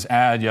put out this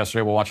ad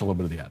yesterday. We'll watch a little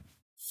bit of the ad.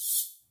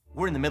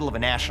 We're in the middle of a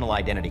national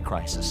identity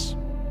crisis.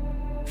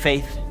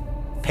 Faith,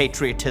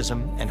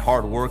 patriotism, and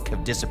hard work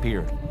have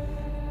disappeared,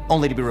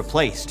 only to be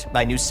replaced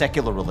by new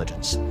secular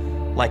religions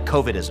like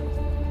COVIDism,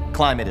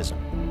 climatism,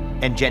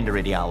 and gender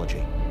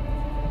ideology.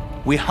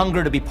 We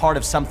hunger to be part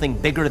of something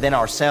bigger than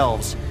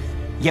ourselves,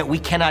 yet we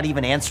cannot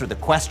even answer the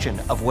question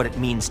of what it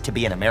means to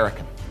be an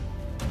American.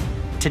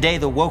 Today,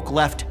 the woke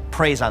left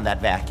preys on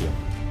that vacuum.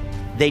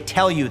 They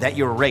tell you that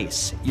your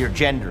race, your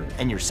gender,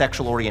 and your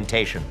sexual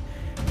orientation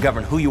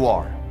govern who you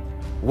are,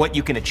 what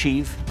you can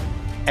achieve,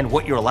 and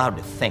what you're allowed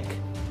to think.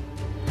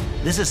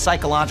 This is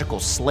psychological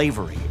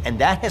slavery, and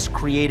that has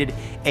created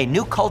a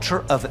new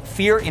culture of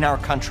fear in our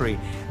country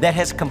that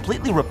has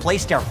completely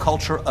replaced our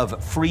culture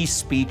of free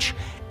speech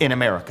in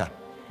America.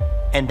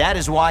 And that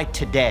is why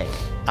today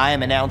I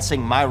am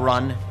announcing my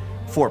run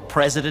for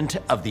President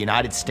of the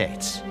United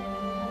States.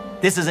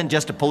 This isn't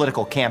just a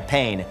political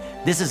campaign.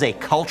 This is a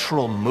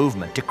cultural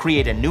movement to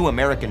create a new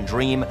American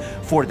dream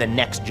for the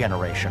next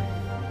generation.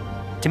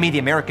 To me, the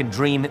American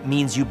dream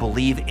means you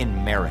believe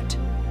in merit,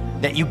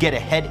 that you get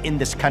ahead in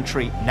this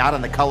country, not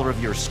on the color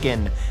of your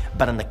skin,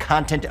 but on the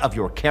content of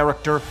your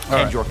character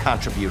and your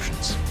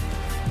contributions.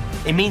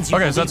 It means you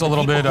believe so that's a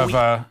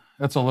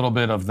little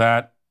bit of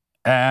that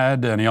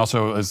ad, and he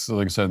also, as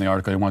like I said in the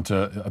article, he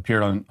wanted to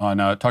appear on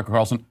Tucker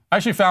Carlson. I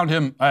actually found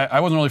him. I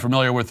wasn't really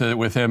familiar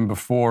with him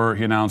before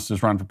he announced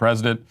his run for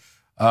president.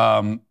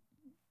 I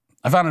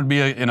found him to be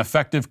an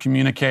effective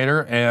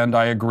communicator, and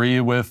I agree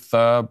with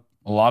a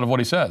lot of what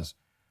he says.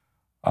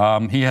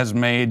 He has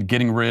made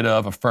getting rid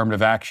of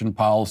affirmative action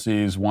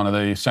policies one of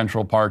the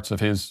central parts of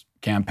his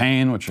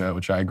campaign, which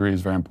I agree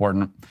is very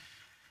important.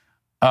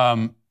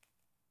 But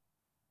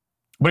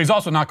he's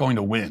also not going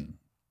to win,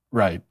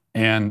 right?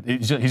 And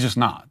he's just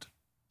not.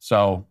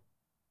 So,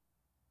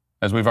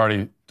 as we've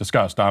already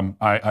discussed,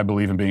 I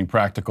believe in being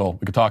practical.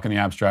 We could talk in the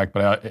abstract,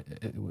 but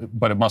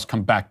it must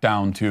come back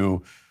down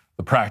to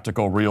the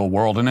practical, real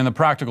world. And in the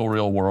practical,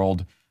 real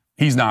world,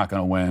 he's not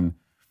going to win.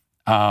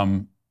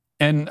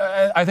 And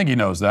I think he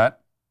knows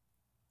that.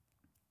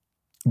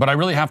 But I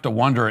really have to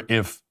wonder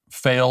if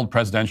failed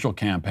presidential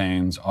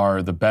campaigns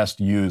are the best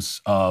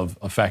use of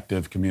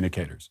effective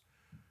communicators.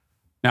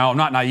 Now, I'm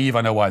not naive.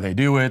 I know why they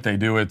do it. They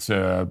do it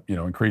to,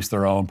 increase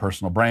their own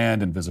personal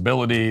brand and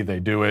visibility. They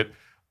do it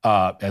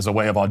as a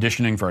way of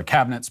auditioning for a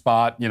cabinet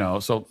spot,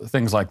 so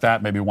things like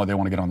that. Maybe they want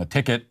to get on the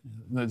ticket.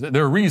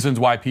 There are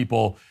reasons why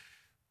people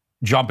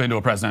jump into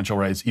a presidential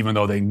race, even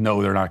though they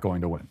know they're not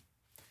going to win.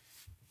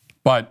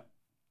 But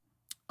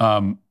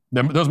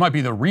those might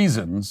be the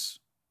reasons,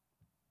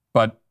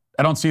 but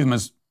I don't see them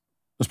as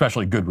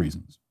especially good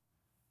reasons.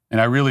 And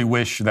I really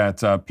wish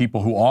that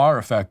people who are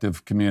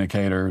effective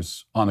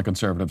communicators on the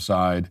conservative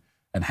side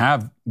and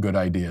have good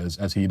ideas,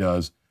 as he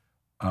does,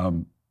 I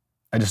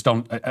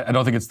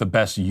don't think it's the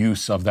best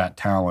use of that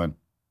talent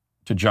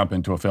to jump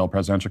into a failed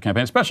presidential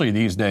campaign, especially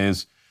these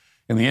days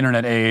in the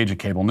internet age, of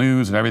cable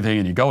news and everything,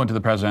 and you go into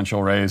the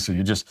presidential race and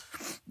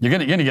you're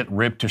gonna get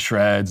ripped to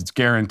shreds. It's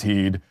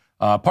guaranteed.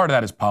 Part of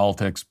that is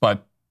politics,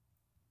 but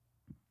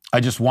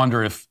I just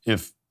wonder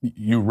if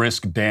you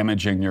risk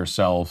damaging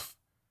yourself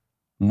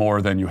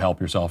more than you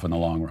help yourself in the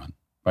long run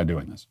by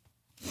doing this.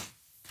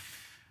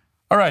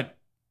 All right.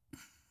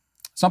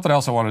 Something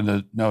else I wanted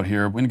to note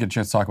here. We didn't get a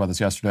chance to talk about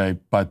this yesterday,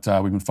 but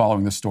we've been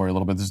following this story a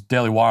little bit. This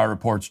Daily Wire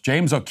reports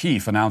James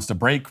O'Keefe announced a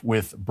break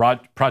with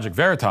Project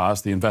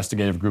Veritas, the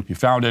investigative group he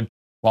founded,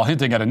 while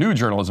hinting at a new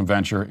journalism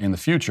venture in the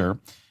future.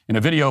 In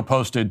a video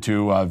posted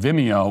to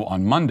Vimeo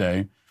on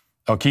Monday,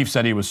 O'Keefe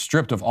said he was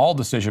stripped of all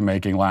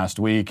decision-making last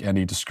week, and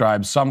he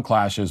described some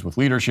clashes with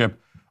leadership.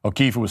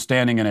 O'Keefe, who was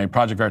standing in a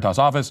Project Veritas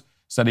office,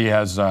 said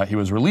he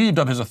was relieved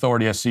of his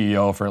authority as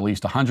CEO for at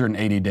least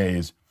 180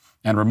 days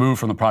and removed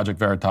from the Project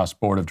Veritas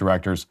board of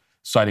directors,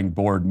 citing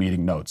board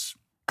meeting notes.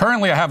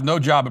 Currently, I have no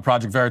job at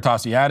Project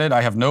Veritas, he added.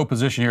 I have no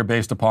position here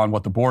based upon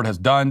what the board has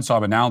done, so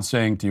I'm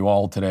announcing to you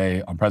all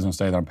today on President's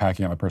Day that I'm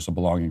packing up my personal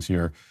belongings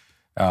here,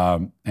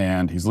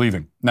 and he's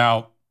leaving.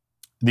 Now,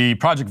 the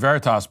Project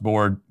Veritas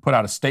board put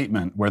out a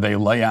statement where they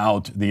lay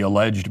out the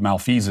alleged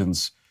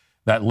malfeasance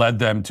that led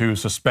them to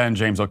suspend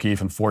James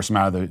O'Keefe and force him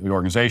out of the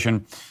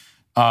organization.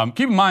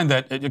 Keep in mind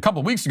that a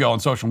couple of weeks ago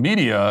on social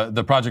media,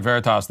 the Project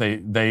Veritas,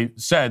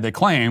 they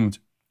claimed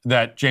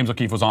that James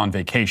O'Keefe was on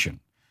vacation.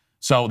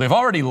 So they've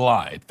already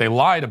lied. They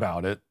lied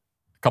about it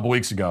a couple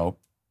weeks ago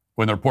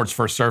when the reports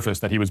first surfaced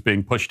that he was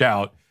being pushed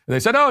out. They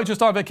said, oh, he's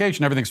just on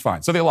vacation, everything's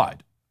fine. So they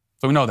lied.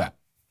 So we know that.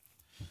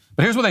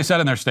 But here's what they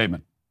said in their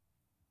statement.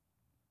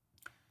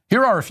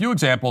 Here are a few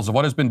examples of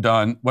what has been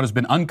done, what has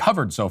been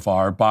uncovered so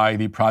far by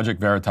the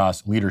Project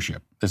Veritas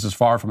leadership. This is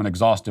far from an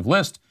exhaustive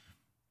list.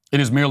 It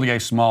is merely a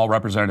small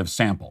representative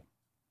sample.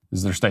 This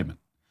is their statement.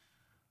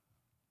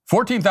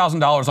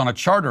 $14,000 on a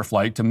charter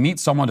flight to meet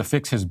someone to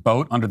fix his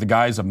boat under the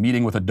guise of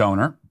meeting with a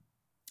donor.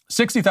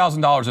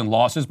 $60,000 in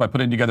losses by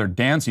putting together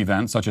dance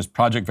events such as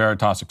Project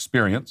Veritas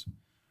Experience.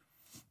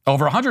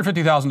 Over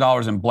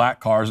 $150,000 in black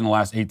cars in the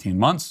last 18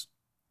 months.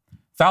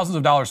 Thousands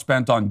of dollars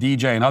spent on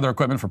DJ and other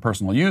equipment for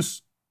personal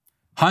use.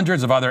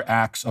 Hundreds of other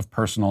acts of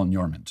personal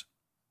inurement.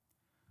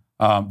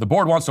 The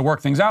board wants to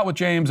work things out with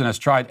James and has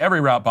tried every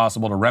route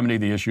possible to remedy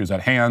the issues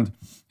at hand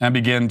and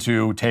begin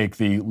to take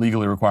the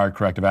legally required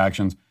corrective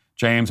actions.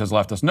 James has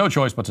left us no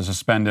choice but to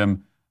suspend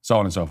him, so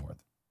on and so forth.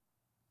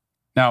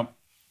 Now,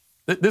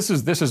 this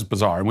is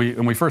bizarre.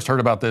 When we first heard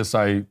about this,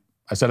 I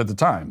said at the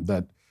time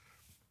that,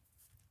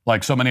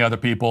 like so many other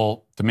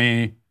people, to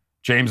me,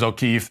 James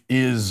O'Keefe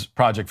is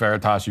Project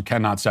Veritas. You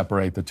cannot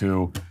separate the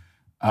two.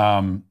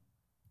 And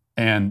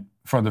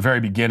from the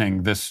very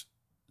beginning, this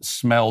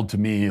smelled to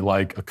me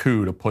like a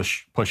coup to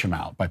push him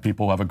out by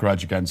people who have a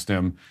grudge against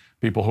him,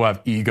 people who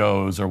have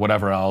egos or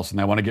whatever else, and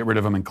they want to get rid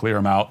of him and clear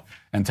him out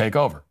and take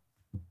over.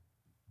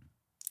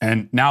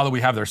 And now that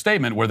we have their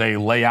statement where they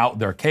lay out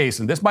their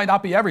case, and this might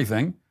not be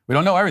everything, we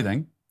don't know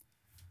everything,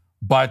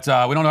 but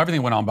we don't know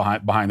everything that went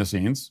on behind the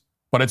scenes,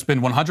 but it's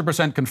been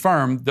 100%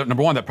 confirmed that,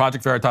 number one, that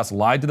Project Veritas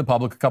lied to the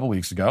public a couple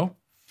weeks ago,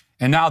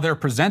 and now they're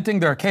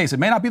presenting their case.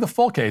 It may not be the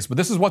full case, but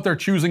this is what they're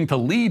choosing to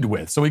lead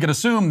with. So we can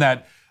assume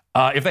that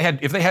if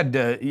they had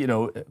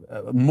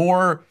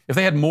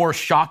more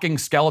shocking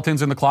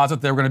skeletons in the closet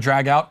they were going to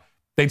drag out,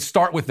 they'd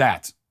start with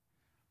that.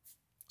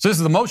 So this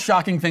is the most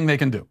shocking thing they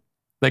can do.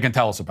 They can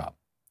tell us about.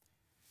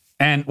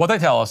 And what they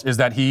tell us is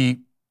that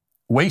he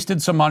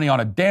wasted some money on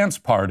a dance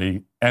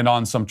party and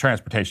on some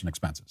transportation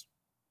expenses.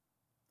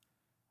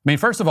 I mean,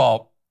 first of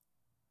all,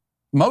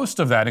 most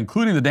of that,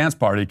 including the dance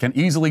party, can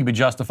easily be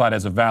justified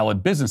as a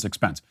valid business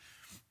expense.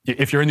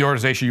 If you're in the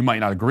organization, you might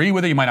not agree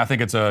with it. You might not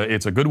think it's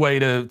a good way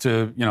it's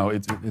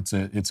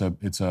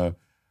a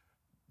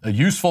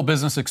useful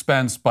business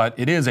expense, but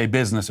it is a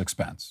business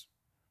expense.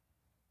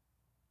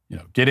 You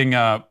know,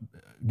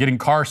 getting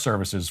car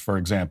services, for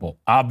example,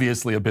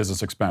 obviously a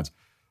business expense.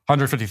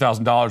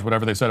 $150,000,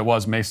 whatever they said it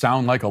was, may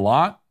sound like a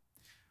lot,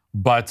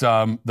 but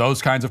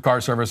those kinds of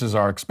car services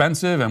are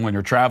expensive, and when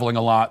you're traveling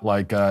a lot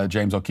like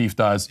James O'Keefe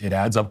does, it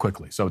adds up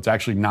quickly. So it's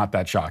actually not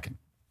that shocking.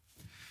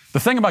 The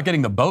thing about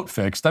getting the boat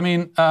fixed, I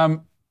mean,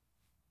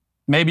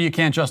 maybe you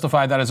can't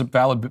justify that as a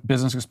valid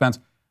business expense,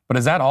 but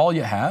is that all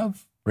you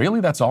have? Really?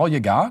 That's all you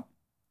got?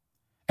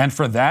 And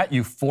for that,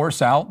 you force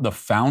out the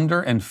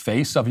founder and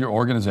face of your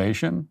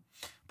organization,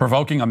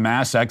 provoking a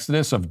mass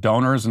exodus of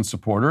donors and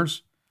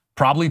supporters,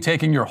 probably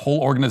taking your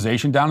whole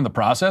organization down in the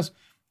process,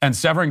 and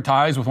severing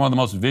ties with one of the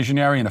most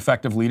visionary and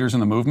effective leaders in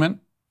the movement?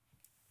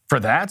 For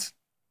that?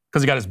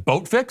 Because he got his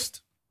boat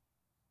fixed?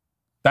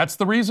 That's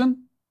the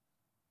reason?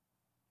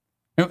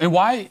 And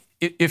why,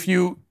 if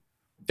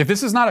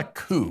this is not a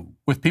coup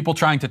with people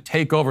trying to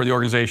take over the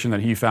organization that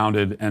he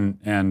founded and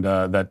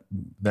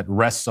that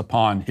rests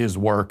upon his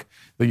work,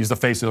 that he's the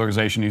face of the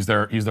organization, he's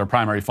their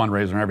primary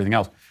fundraiser and everything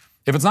else.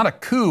 If it's not a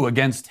coup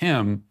against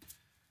him,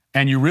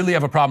 and you really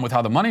have a problem with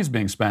how the money's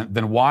being spent,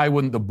 then why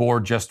wouldn't the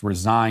board just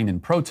resign in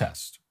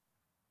protest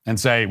and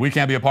say, we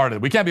can't be a part of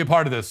it. We can't be a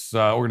part of this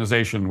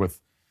organization with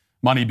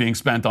money being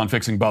spent on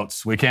fixing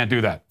boats. We can't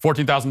do that.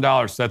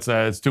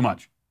 $14,000, it's too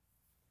much.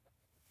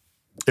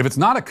 If it's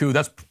not a coup,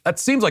 that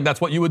seems like that's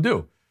what you would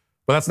do.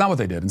 But that's not what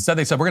they did. Instead,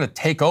 they said, we're going to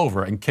take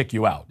over and kick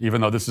you out,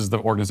 even though this is the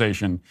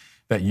organization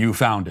that you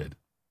founded.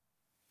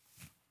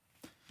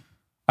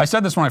 I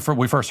said this when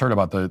we first heard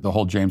about the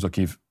whole James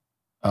O'Keefe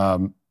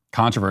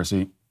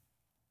controversy.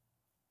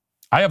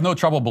 I have no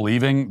trouble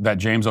believing that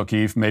James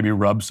O'Keefe maybe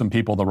rubbed some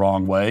people the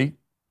wrong way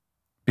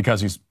because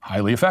he's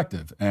highly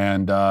effective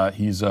and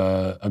he's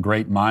a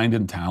great mind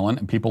and talent,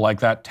 and people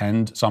like that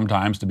tend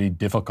sometimes to be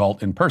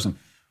difficult in person.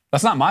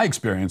 That's not my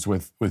experience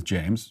with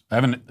James.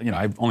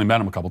 I've only met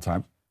him a couple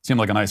times. Seemed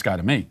like a nice guy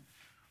to me.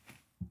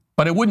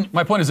 But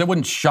my point is, it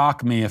wouldn't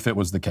shock me if it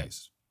was the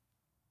case.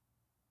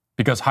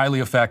 Because highly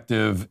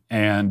effective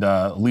and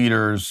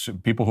leaders,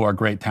 people who are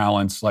great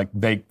talents, like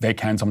they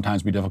can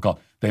sometimes be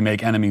difficult. They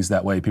make enemies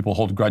that way. People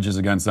hold grudges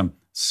against them.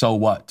 So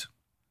what?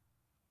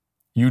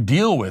 You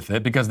deal with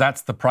it because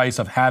that's the price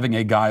of having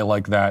a guy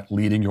like that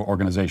leading your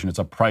organization. It's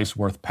a price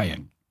worth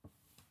paying.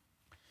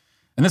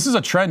 And this is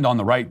a trend on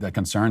the right that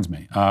concerns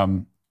me.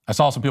 I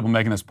saw some people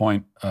making this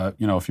point, a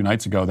few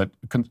nights ago, that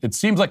it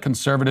seems like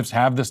conservatives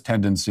have this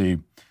tendency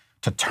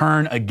to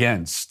turn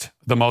against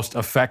the most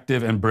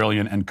effective and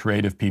brilliant and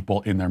creative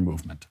people in their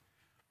movement.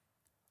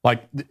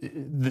 Like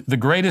the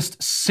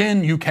greatest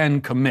sin you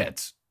can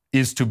commit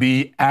is to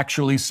be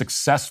actually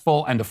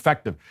successful and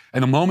effective.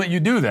 And the moment you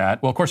do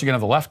that, well, of course, you're going to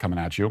have the left coming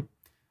at you,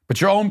 but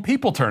your own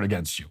people turn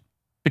against you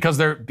because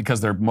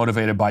they're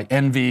motivated by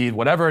envy,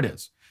 whatever it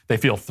is. They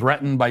feel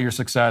threatened by your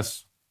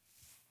success.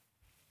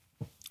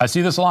 I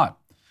see this a lot.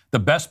 The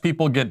best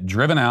people get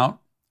driven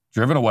out,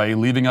 driven away,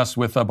 leaving us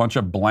with a bunch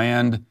of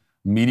bland,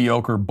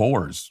 mediocre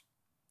bores.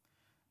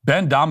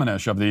 Ben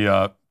Dominish of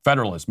the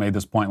Federalist made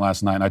this point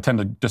last night, and I tend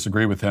to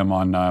disagree with him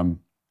on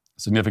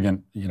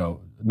significant,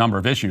 number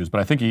of issues,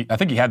 but I think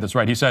he had this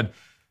right. He said,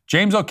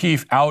 James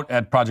O'Keefe out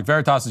at Project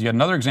Veritas is yet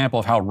another example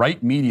of how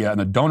right media and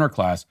the donor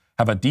class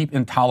have a deep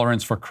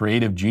intolerance for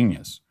creative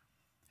genius.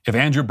 If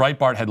Andrew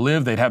Breitbart had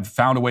lived, they'd have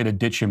found a way to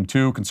ditch him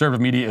too. Conservative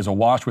media is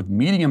awash with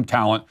medium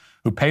talent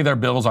who pay their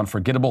bills on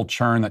forgettable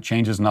churn that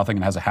changes nothing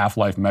and has a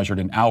half-life measured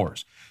in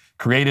hours.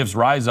 Creatives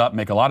rise up,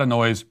 make a lot of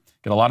noise,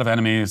 get a lot of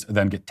enemies,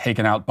 then get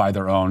taken out by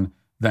their own.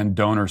 Then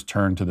donors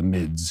turn to the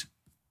mids.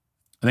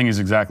 I think he's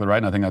exactly right,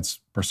 and I think that's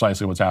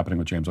precisely what's happening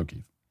with James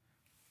O'Keefe.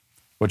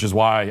 Which is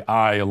why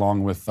I,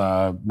 along with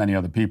many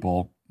other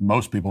people,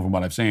 most people from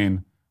what I've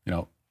seen,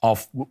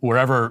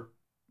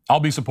 I'll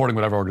be supporting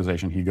whatever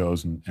organization he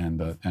goes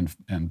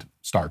and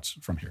starts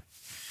from here.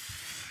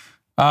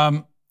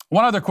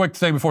 One other quick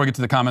thing before we get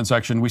to the comment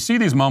section. We see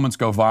these moments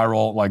go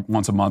viral like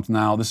once a month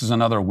now. This is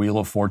another Wheel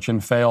of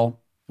Fortune fail,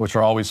 which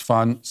are always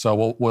fun.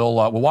 So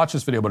we'll watch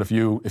this video, but if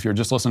you're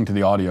just listening to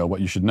the audio, what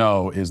you should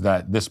know is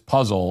that this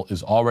puzzle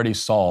is already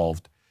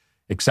solved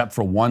except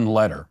for one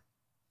letter.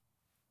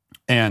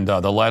 And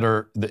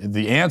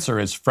the answer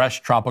is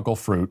fresh tropical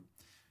fruit.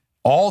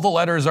 All the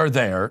letters are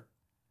there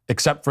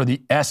except for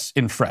the S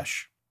in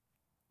fresh.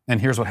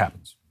 And here's what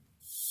happens.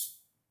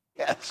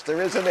 Yes,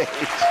 there is an H.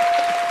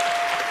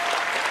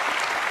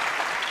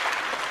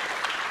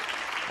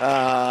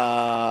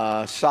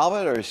 Solve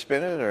it or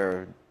spin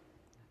it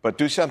but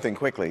do something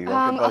quickly.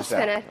 I'll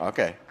spin it.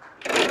 Okay.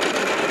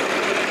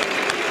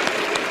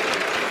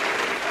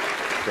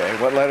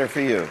 Okay, what letter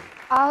for you?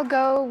 I'll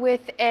go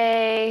with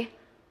a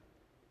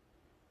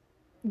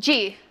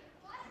G.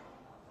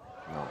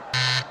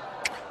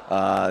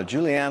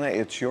 Juliana,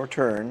 it's your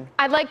turn.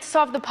 I'd like to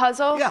solve the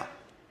puzzle. Yeah.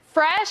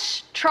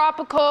 Fresh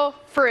tropical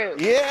fruit.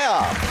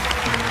 Yeah.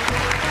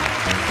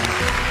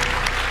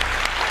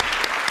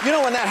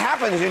 When that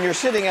happens and you're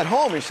sitting at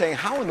home, you're saying,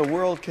 how in the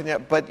world can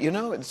that? But,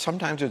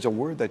 sometimes it's a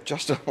word that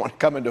just doesn't want to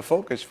come into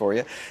focus for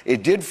you.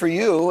 It did for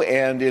you,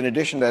 and in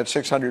addition to that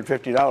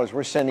 $650,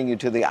 we're sending you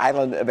to the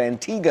island of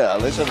Antigua.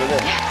 Listen to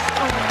this.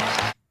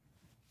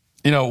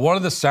 One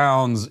of the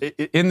sounds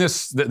in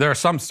this, there are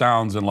some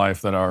sounds in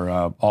life that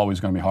are always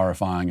going to be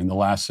horrifying, and the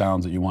last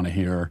sounds that you want to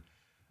hear,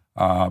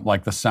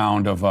 like the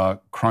sound of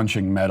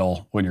crunching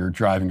metal when you're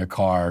driving a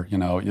car,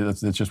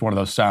 it's just one of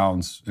those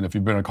sounds, and if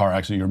you've been in a car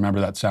accident, you remember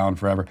that sound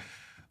forever.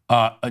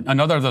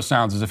 Another of those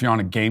sounds is if you're on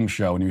a game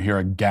show and you hear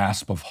a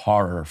gasp of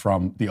horror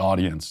from the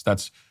audience.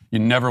 You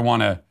never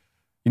want to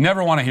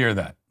hear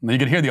that. You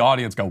can hear the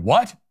audience go,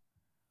 what?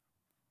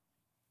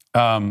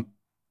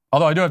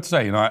 Although I do have to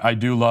say, I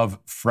do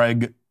love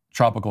Freg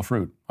tropical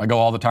fruit. I go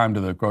all the time to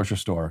the grocery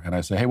store and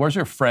I say, hey, where's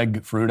your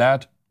Freg fruit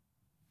at?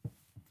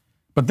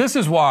 But this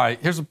is why,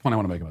 here's the point I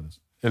want to make about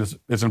this.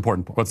 It's an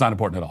important point. Well, it's not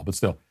important at all, but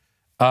still.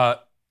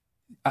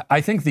 I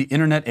think the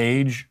internet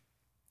age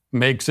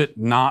makes it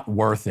not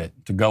worth it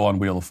to go on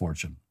Wheel of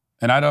Fortune.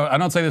 And I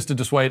don't say this to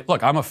dissuade.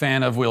 Look, I'm a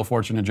fan of Wheel of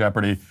Fortune and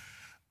Jeopardy,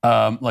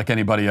 like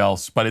anybody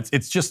else, but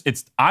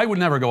I would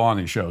never go on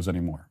these shows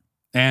anymore.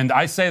 And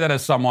I say that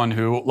as someone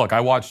who, look,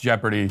 I watch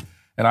Jeopardy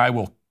and I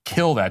will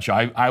kill that show.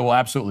 I will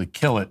absolutely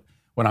kill it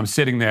when I'm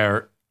sitting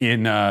there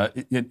in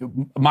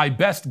my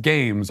best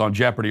games on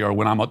Jeopardy are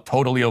when I'm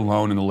totally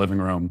alone in the living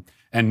room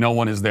and no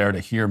one is there to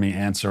hear me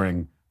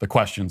answering the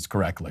questions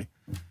correctly.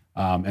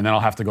 And then I'll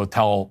have to go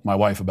tell my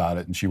wife about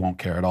it and she won't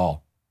care at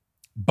all.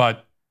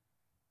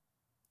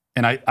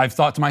 And I've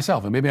thought to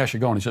myself, and maybe I should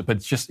go on,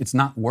 but it's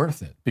not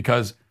worth it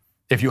because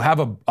if you have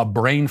a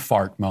brain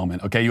fart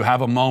moment, okay, you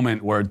have a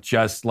moment where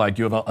just like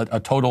you have a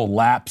total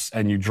lapse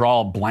and you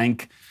draw a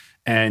blank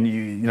and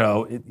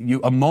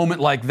a moment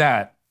like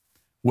that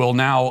will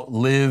now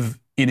live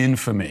in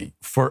infamy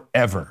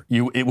forever.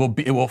 It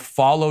will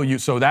follow you.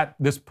 So that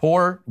this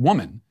poor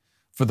woman,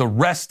 for the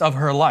rest of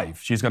her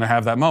life, she's going to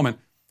have that moment.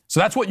 So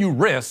that's what you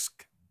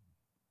risk.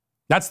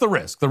 That's the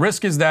risk. The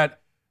risk is that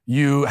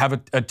you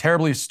have a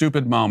terribly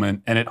stupid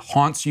moment and it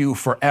haunts you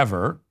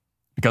forever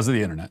because of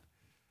the internet.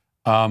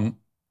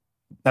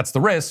 That's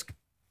the risk.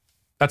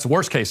 That's the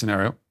worst case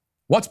scenario.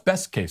 What's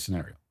best case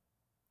scenario?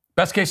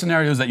 Best case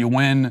scenario is that you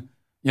win,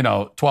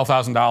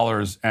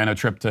 $12,000 and a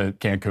trip to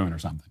Cancun or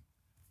something.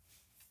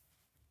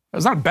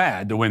 It's not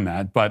bad to win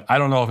that, but I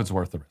don't know if it's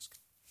worth the risk.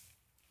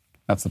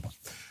 That's the point.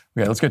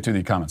 Okay, let's get to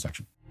the comment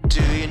section.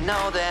 Do you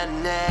know their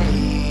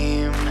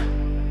name?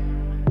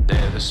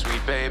 They're the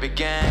Sweet Baby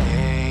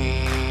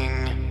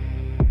Gang.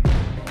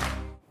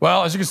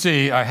 Well, as you can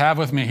see, I have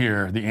with me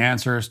here the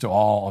answers to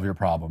all of your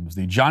problems.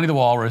 The Johnny the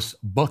Walrus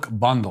book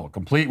bundle,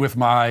 complete with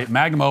my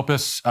magnum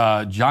opus,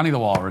 Johnny the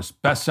Walrus,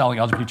 best-selling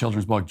LGBT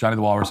children's book, Johnny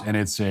the Walrus, and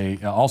it's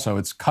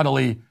its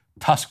cuddly,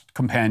 tusked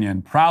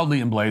companion,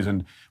 proudly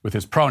emblazoned with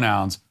his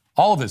pronouns.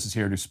 All of this is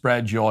here to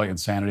spread joy and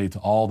sanity to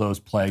all those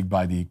plagued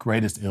by the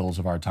greatest ills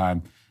of our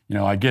time. You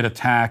know, I get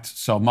attacked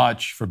so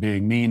much for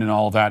being mean and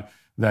all of that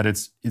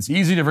it's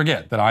easy to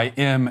forget that I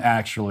am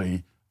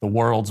actually the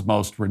world's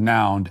most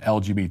renowned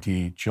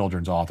LGBT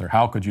children's author.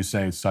 How could you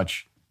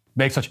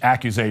make such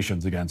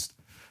accusations against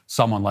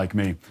someone like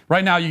me?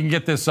 Right now, you can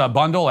get this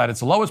bundle at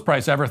its lowest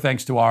price ever,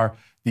 thanks to Our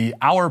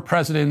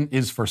President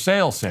is for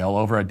Sale sale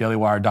over at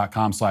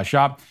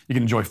dailywire.com/shop. You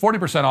can enjoy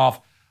 40%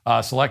 off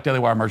select Daily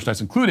Wire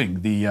merchandise, including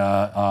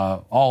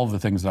all of the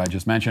things that I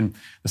just mentioned.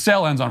 The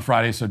sale ends on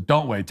Friday, so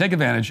don't wait. Take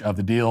advantage of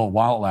the deal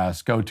while it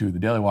lasts. Go to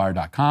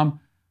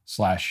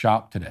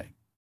thedailywire.com/shop today.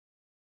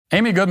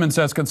 Amy Goodman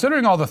says,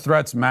 considering all the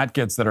threats Matt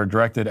gets that are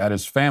directed at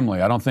his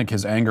family, I don't think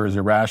his anger is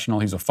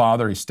irrational. He's a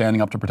father. He's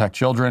standing up to protect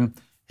children.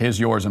 His,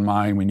 yours, and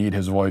mine. We need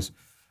his voice.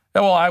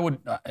 Yeah, well,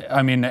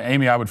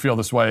 Amy, I would feel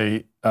this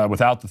way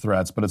without the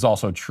threats, but it's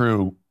also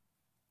true,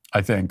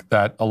 I think,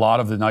 that a lot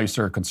of the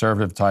nicer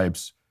conservative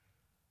types,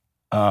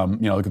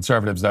 the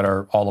conservatives that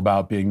are all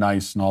about being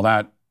nice and all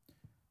that,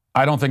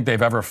 I don't think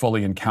they've ever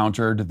fully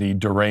encountered the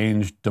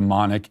deranged,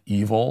 demonic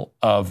evil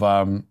of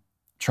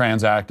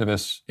trans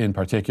activists in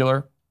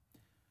particular.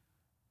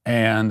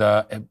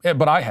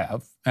 But I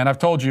have, and I've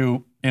told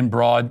you in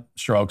broad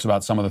strokes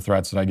about some of the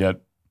threats that I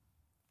get,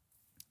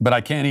 but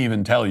I can't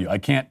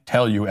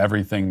tell you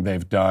everything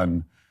they've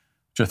done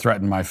to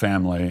threaten my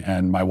family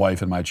and my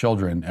wife and my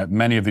children.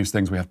 Many of these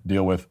things we have to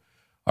deal with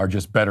are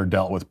just better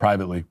dealt with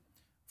privately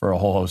for a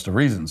whole host of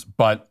reasons.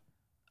 But,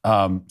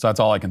 so that's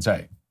all I can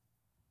say.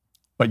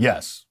 But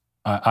yes,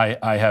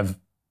 I have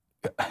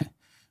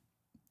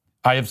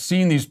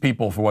seen these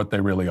people for what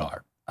they really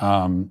are.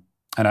 And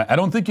I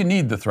don't think you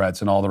need the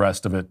threats and all the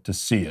rest of it to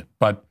see it.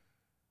 But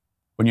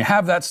when you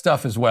have that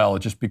stuff as well, it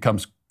just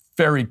becomes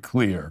very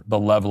clear the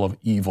level of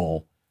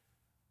evil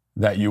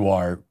that you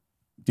are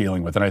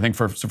dealing with. And I think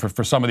for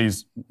some of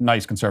these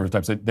nice conservative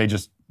types,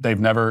 they've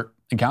never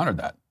encountered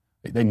that.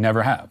 They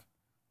never have.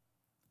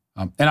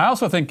 And I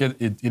also think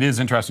it is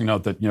interesting to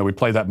note that, we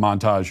played that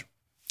montage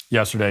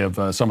yesterday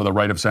of some of the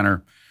right of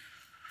center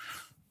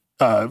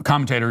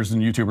commentators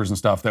and YouTubers and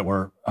stuff that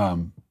were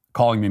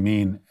calling me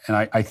mean. And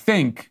I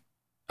think,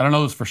 I don't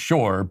know this for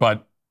sure,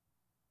 but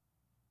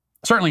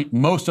certainly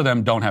most of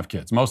them don't have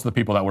kids. Most of the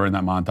people that were in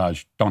that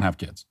montage don't have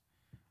kids.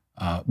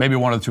 Maybe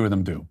one or two of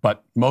them do,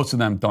 but most of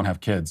them don't have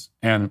kids.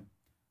 And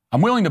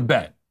I'm willing to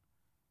bet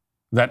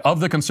that of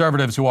the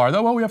conservatives who are,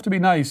 we have to be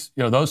nice,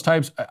 those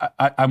types,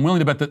 I'm willing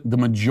to bet that the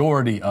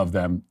majority of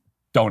them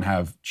don't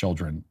have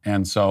children.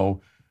 And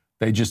so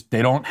they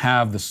don't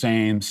have the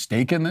same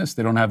stake in this.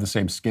 They don't have the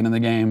same skin in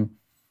the game.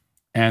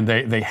 And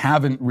they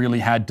haven't really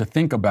had to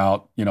think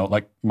about,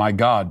 my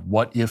God,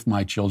 what if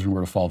my children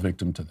were to fall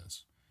victim to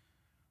this?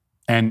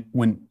 And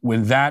when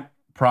that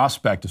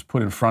prospect is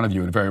put in front of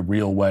you in a very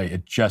real way,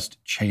 it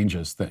just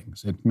changes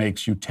things. It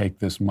makes you take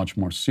this much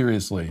more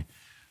seriously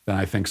than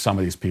I think some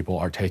of these people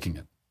are taking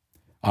it.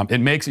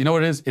 It makes, you know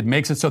what it is? It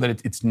makes it so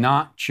that it's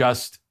not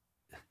just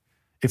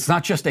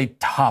a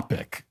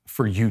topic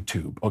for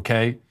YouTube,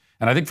 okay?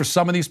 And I think for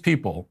some of these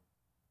people,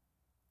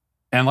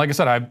 and like I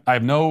said, I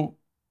have no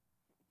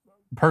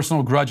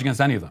personal grudge against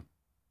any of them.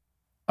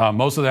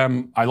 Most of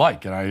them I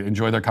like and I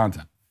enjoy their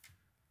content.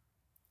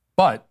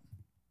 But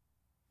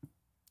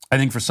I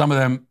think for some of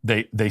them,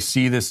 they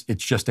see this,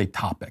 it's just a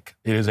topic.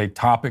 It is a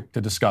topic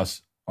to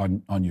discuss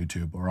on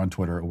YouTube or on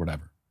Twitter or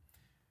whatever.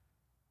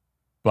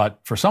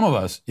 But for some of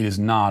us, it is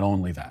not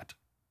only that.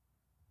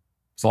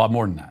 It's a lot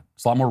more than that.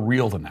 It's a lot more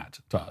real than that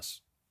to us.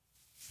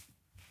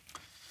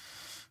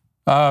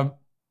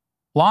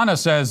 Lana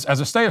says, as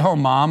a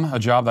stay-at-home mom, a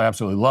job that I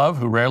absolutely love,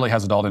 who rarely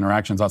has adult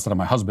interactions outside of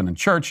my husband and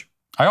church,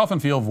 I often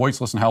feel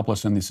voiceless and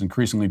helpless in this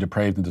increasingly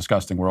depraved and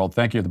disgusting world.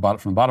 Thank you from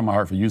the bottom of my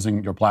heart for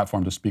using your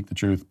platform to speak the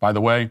truth. By the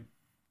way,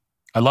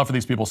 I love for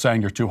these people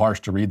saying you're too harsh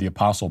to read the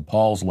Apostle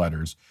Paul's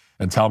letters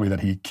and tell me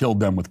that he killed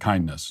them with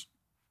kindness.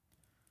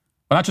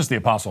 But not just the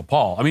Apostle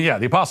Paul. I mean, yeah,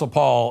 the Apostle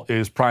Paul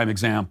is prime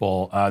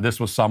example. This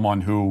was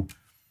someone who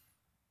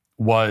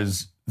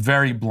was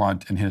very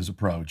blunt in his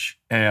approach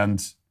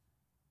and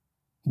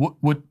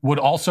would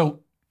also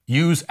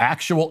use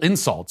actual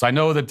insults. I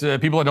know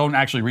that people that don't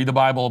actually read the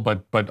Bible,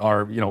 but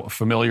are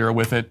familiar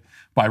with it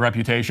by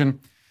reputation,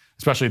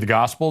 especially the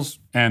Gospels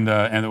and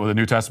the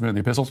New Testament and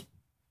the Epistles.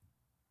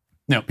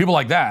 People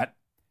like that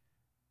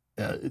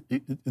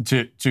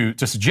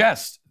to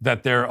suggest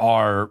that there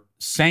are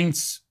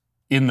saints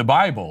in the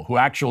Bible who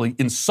actually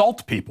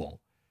insult people.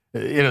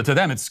 To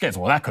them, it's scary.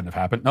 Well, that couldn't have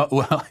happened. No,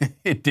 well,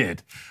 it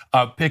did.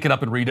 Pick it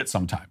up and read it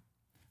sometime.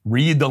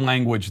 Read the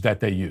language that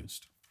they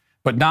used.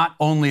 But not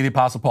only the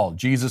Apostle Paul,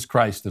 Jesus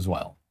Christ as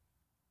well.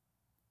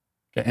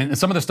 Okay? And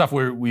some of the stuff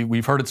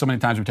we've heard it so many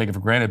times we take it for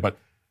granted, but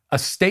a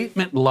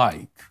statement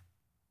like,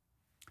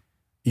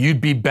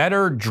 you'd be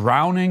better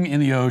drowning in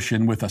the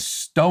ocean with a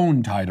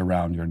stone tied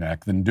around your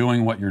neck than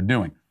doing what you're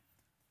doing.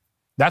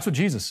 That's what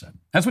Jesus said.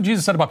 That's what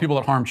Jesus said about people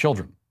that harm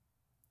children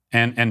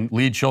and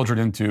lead children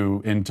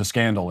into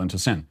scandal, into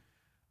sin.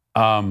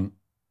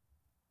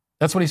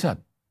 That's what he said.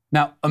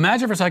 Now,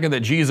 imagine for a second that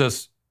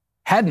Jesus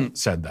hadn't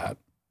said that,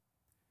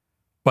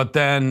 but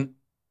then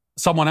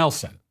someone else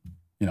said it.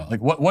 You know,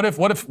 like what if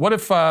I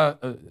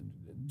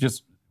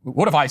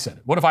said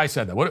it? What if I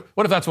said that? What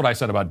if that's what I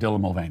said about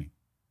Dylan Mulvaney?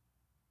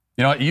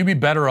 You know, you'd be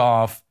better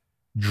off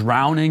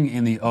drowning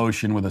in the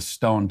ocean with a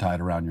stone tied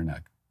around your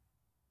neck.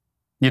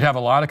 You'd have a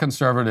lot of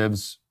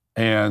conservatives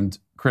and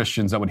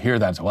Christians that would hear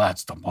that and say, well,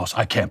 that's the most,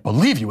 I can't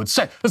believe you would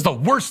say, this is the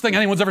worst thing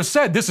anyone's ever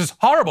said. This is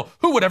horrible.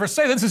 Who would ever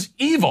say this is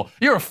evil?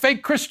 You're a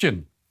fake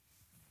Christian.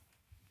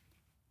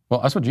 Well,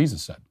 that's what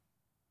Jesus said.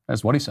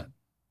 That's what he said.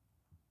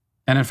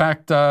 And in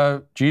fact,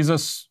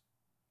 Jesus,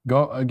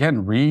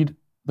 read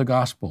the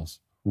Gospels,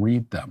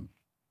 read them.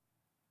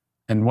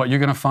 And what you're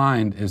going to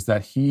find is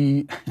that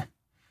he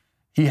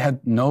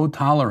had no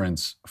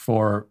tolerance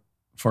for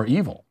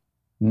evil,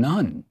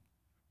 none.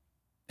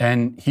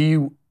 And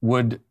he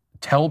would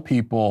tell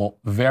people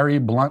very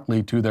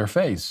bluntly to their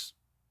face.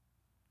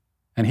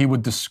 And he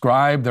would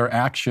describe their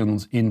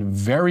actions in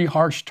very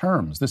harsh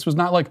terms. This was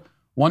not like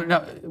one.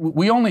 Now,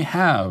 we are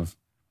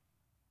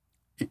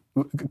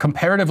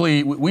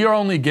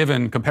only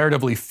given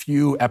comparatively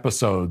few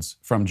episodes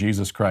from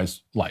Jesus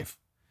Christ's life.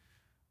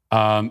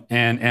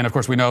 And of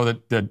course, we know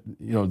that the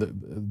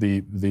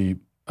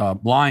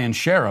lion's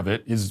share of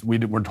it is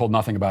we're told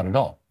nothing about it at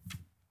all.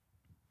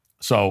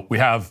 So we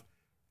have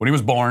when he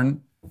was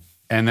born,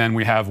 and then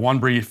we have one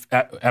brief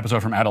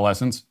episode from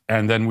adolescence,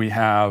 and then we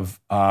have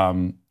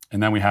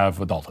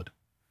adulthood.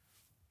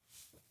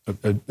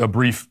 A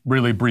brief,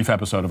 really brief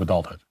episode of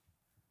adulthood.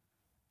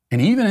 And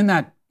even in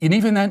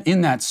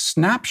that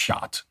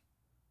snapshot,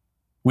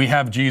 we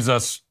have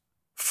Jesus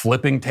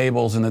flipping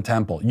tables in the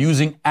temple,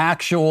 using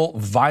actual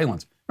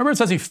violence. Remember it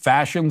says he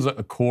fashions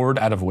a cord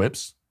out of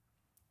whips?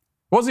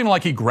 It wasn't even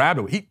like he grabbed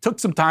it. He took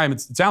some time,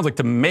 it sounds like,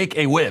 to make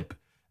a whip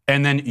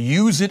and then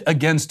use it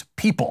against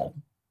people.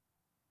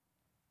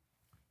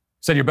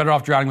 Said you're better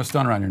off drowning with a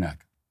stone around your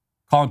neck.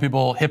 Calling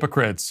people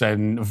hypocrites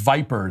and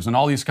vipers and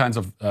all these kinds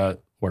of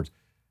words.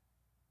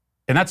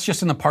 And that's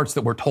just in the parts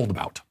that we're told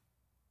about.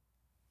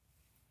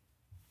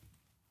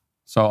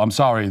 So I'm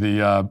sorry,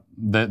 the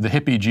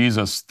hippie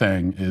Jesus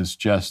thing is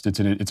just,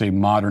 it's a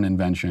modern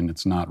invention.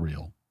 It's not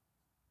real.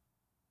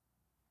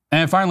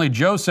 And finally,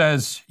 Joe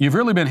says, you've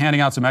really been handing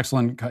out some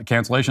excellent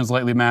cancellations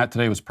lately, Matt.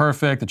 Today was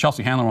perfect. The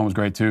Chelsea Handler one was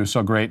great too.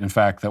 So great, in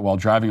fact, that while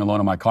driving alone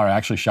in my car, I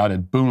actually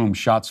shouted, boom,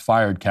 shots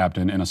fired,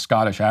 Captain, in a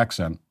Scottish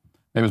accent.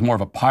 It was more of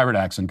a pirate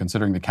accent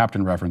considering the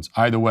Captain reference.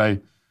 Either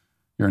way,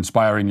 you're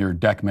inspiring your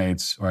deck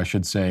mates, or I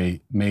should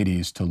say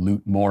mateys, to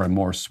loot more and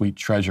more sweet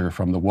treasure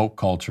from the woke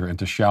culture and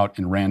to shout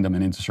in random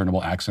and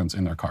indiscernible accents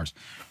in their cars.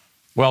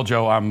 Well,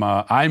 Joe,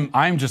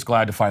 I'm just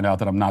glad to find out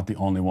that I'm not the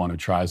only one who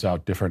tries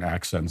out different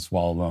accents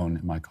while alone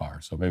in my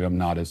car. So maybe I'm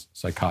not as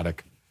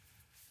psychotic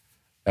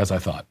as I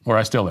thought, or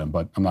I still am,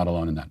 but I'm not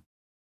alone in that.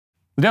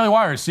 The Daily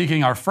Wire is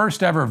seeking our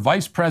first ever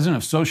vice president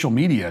of social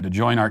media to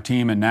join our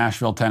team in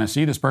Nashville,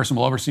 Tennessee. This person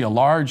will oversee a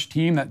large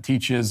team that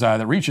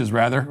reaches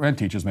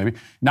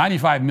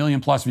 95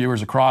 million plus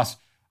viewers across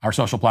our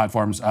social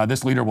platforms.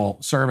 This leader will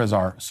serve as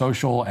our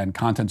social and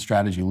content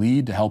strategy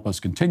lead to help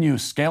us continue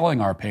scaling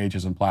our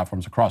pages and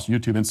platforms across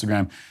YouTube,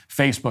 Instagram,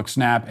 Facebook,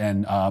 Snap,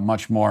 and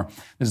much more.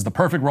 This is the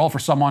perfect role for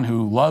someone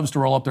who loves to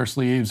roll up their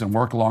sleeves and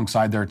work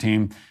alongside their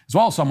team, as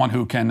well as someone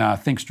who can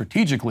think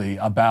strategically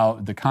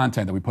about the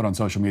content that we put on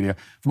social media.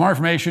 For more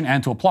information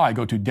and to apply,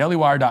 go to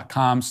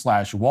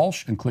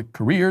dailywire.com/Walsh and click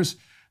careers.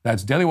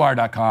 That's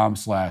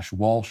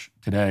dailywire.com/Walsh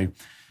today.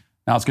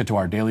 Now let's get to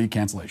our daily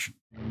cancellation.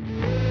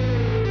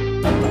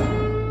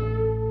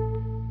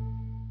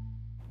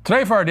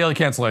 Today for our daily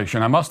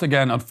cancellation, I must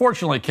again,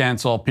 unfortunately,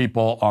 cancel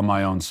people on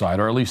my own side,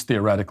 or at least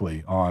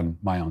theoretically on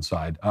my own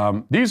side.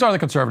 These are the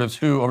conservatives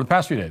who, over the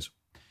past few days,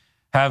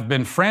 have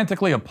been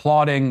frantically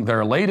applauding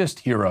their latest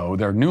hero,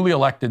 their newly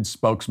elected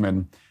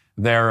spokesman,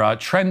 their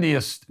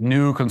trendiest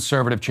new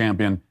conservative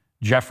champion,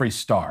 Jeffree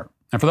Star.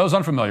 And for those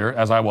unfamiliar,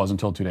 as I was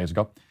until 2 days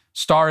ago,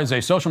 Star is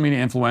a social media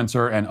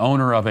influencer and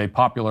owner of a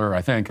popular,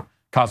 I think,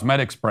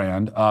 cosmetics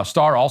brand.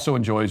 Star also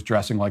enjoys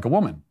dressing like a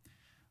woman.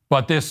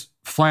 But this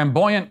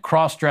flamboyant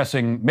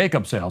cross-dressing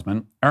makeup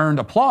salesman earned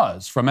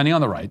applause from many on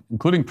the right,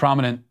 including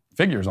prominent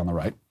figures on the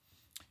right,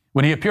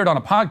 when he appeared on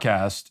a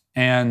podcast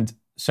and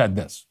said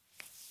this.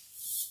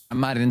 I'm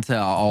not into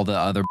all the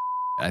other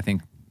I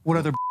think. What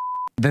other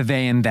The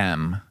they and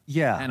them.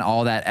 Yeah. And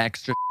all that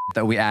extra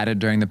that we added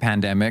during the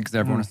pandemic because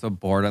everyone was so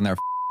bored on their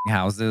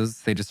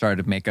houses. They just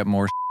started to make up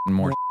more and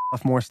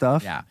more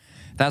stuff? Yeah.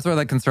 That's where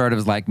the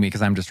conservatives like me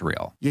because I'm just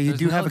real. Yeah, you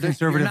do have a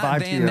conservative vibe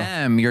to you. You're not they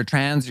and them. You're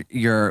trans,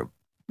 you're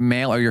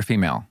male or you're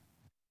female.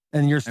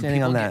 And you're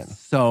standing on that. Get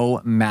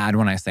so mad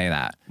when I say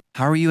that.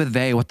 How are you a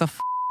they? What the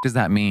does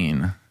that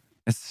mean?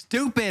 It's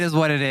stupid is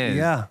what it is.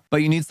 Yeah. But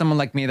you need someone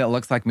like me that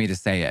looks like me to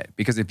say it.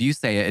 Because if you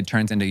say it, it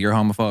turns into you're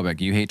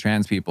homophobic, you hate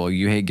trans people,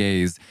 you hate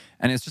gays.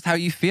 And it's just how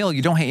you feel.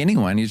 You don't hate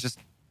anyone. You just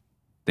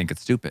think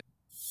it's stupid.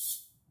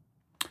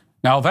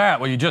 Now that,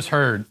 what you just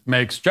heard,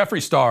 makes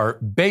Jeffree Star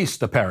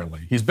based,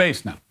 apparently. He's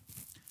based now.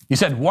 He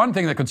said one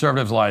thing that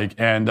conservatives like,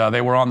 and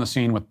they were on the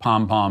scene with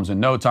pom-poms in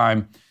no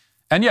time.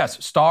 And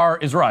yes, Star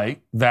is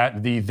right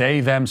that the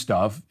they-them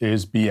stuff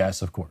is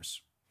BS, of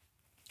course.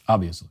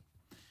 Obviously.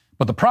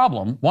 But the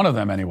problem, one of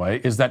them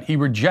anyway, is that he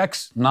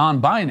rejects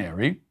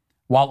non-binary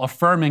while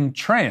affirming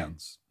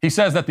trans. He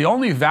says that the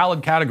only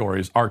valid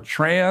categories are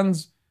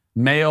trans,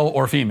 male,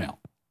 or female.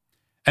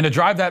 And to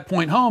drive that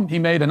point home, he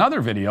made another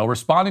video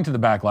responding to the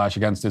backlash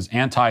against his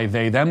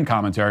anti-they-them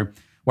commentary,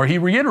 where he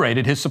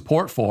reiterated his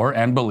support for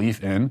and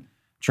belief in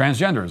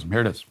transgenderism.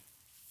 Here it is.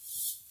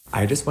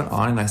 I just went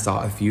on and I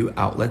saw a few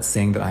outlets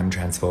saying that I'm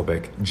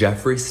transphobic.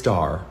 Jeffree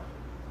Star,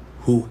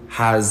 who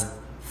has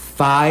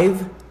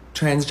 5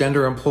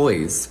 transgender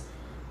employees.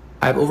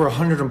 I have over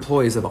 100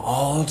 employees of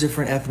all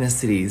different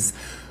ethnicities.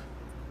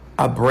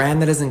 A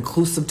brand that is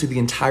inclusive to the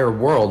entire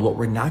world. What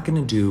we're not going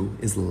to do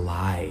is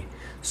lie.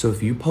 So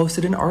if you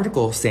posted an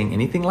article saying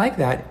anything like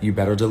that, you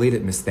better delete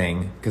it, Miss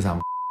Thing, because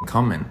I'm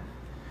coming.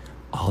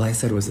 All I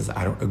said was this: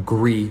 I don't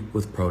agree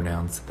with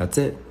pronouns. That's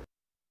it.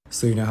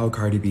 So you know how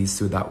Cardi B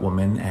sued that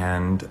woman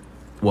and,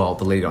 well,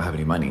 the lady don't have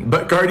any money,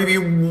 but Cardi B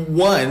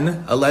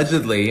won,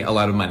 allegedly, a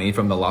lot of money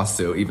from the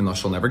lawsuit, even though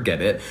she'll never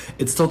get it.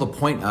 It's still the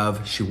point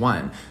of she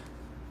won.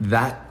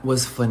 That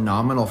was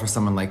phenomenal for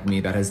someone like me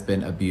that has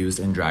been abused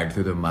and dragged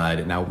through the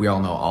mud. Now, we all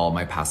know all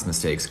my past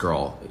mistakes,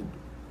 girl.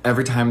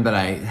 Every time that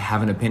I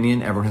have an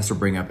opinion, everyone has to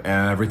bring up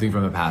everything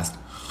from the past.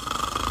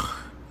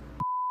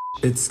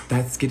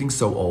 That's getting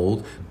so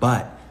old,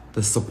 but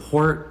the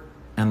support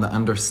and the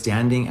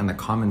understanding and the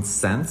common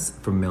sense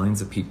from millions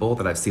of people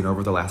that I've seen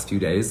over the last few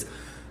days,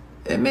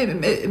 it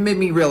made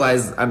me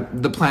realize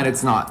the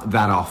planet's not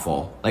that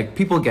awful. Like,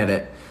 people get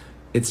it.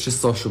 It's just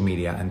social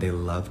media, and they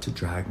love to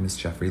drag Miss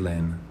Jeffree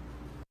Lynn.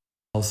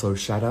 Also,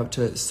 shout out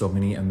to so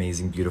many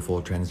amazing,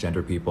 beautiful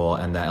transgender people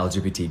and the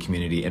LGBT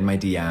community in my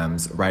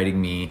DMs,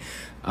 writing me.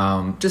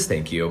 Just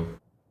thank you.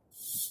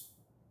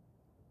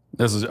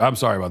 I'm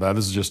sorry about that.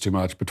 This is just too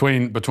much.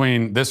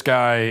 Between this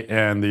guy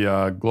and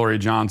the Gloria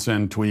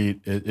Johnson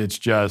tweet, it's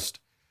just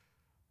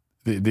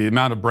the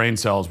amount of brain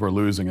cells we're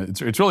losing.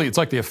 It's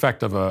like the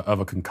effect of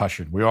a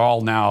concussion. We are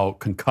all now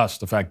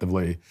concussed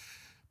effectively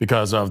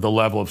because of the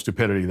level of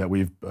stupidity that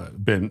we've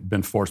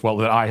been forced, well,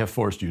 that I have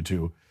forced you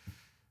to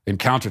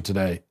encounter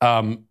today.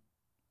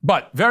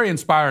 But very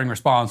inspiring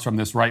response from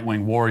this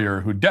right-wing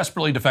warrior who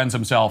desperately defends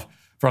himself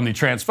from the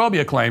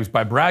transphobia claims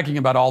by bragging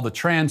about all the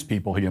trans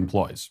people he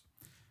employs.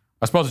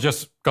 I suppose it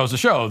just goes to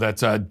show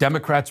that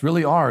Democrats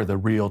really are the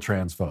real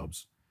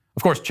transphobes.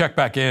 Of course, check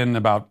back in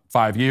about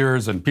 5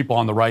 years and people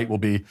on the right will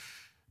be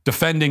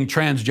defending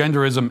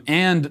transgenderism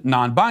and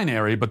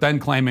non-binary, but then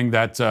claiming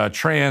that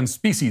trans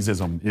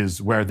speciesism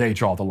is where they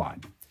draw the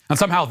line. And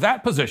somehow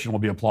that position will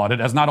be applauded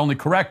as not only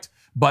correct,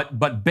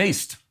 but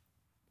based.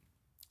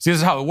 See, this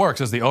is how it works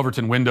as the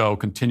Overton window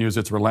continues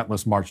its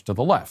relentless march to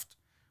the left.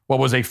 What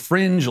was a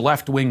fringe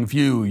left-wing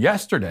view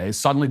yesterday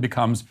suddenly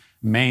becomes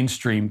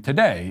mainstream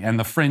today, and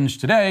the fringe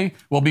today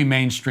will be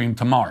mainstream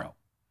tomorrow.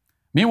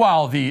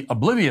 Meanwhile, the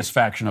oblivious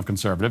faction of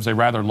conservatives, a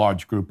rather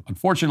large group,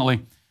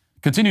 unfortunately,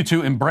 continue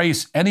to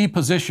embrace any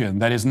position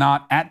that is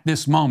not at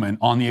this moment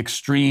on the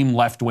extreme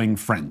left-wing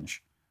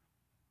fringe.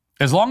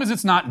 As long as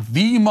it's not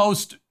the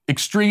most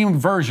extreme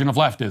version of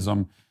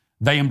leftism,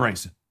 they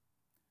embrace it.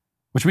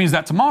 Which means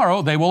that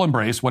tomorrow they will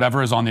embrace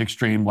whatever is on the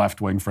extreme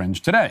left-wing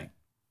fringe today.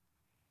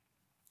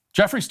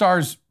 Jeffree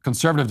Star's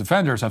conservative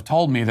defenders have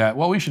told me that,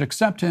 well, we should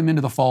accept him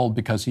into the fold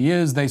because he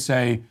is, they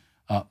say,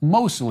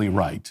 mostly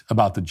right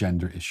about the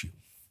gender issue.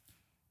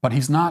 But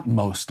he's not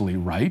mostly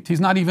right. He's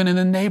not even in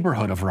the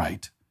neighborhood of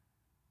right.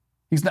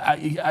 He's not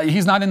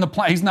in the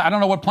planet. I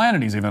don't know what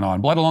planet he's even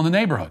on, let alone the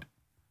neighborhood.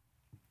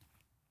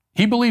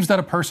 He believes that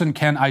a person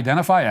can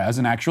identify as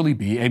and actually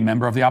be a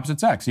member of the opposite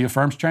sex. He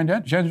affirms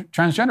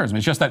transgenderism.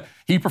 It's just that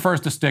he prefers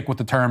to stick with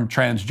the term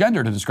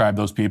transgender to describe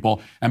those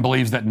people and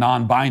believes that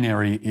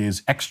non-binary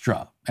is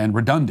extra and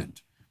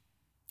redundant.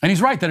 And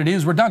he's right that it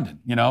is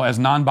redundant. You know, as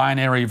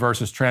non-binary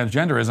versus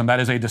transgenderism,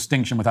 that is a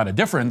distinction without a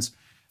difference.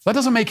 That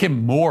doesn't make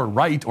him more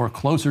right or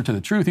closer to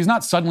the truth. He's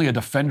not suddenly a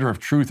defender of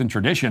truth and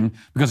tradition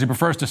because he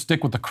prefers to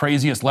stick with the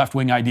craziest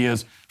left-wing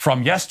ideas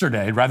from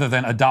yesterday rather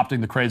than adopting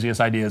the craziest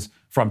ideas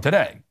from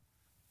today.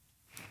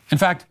 In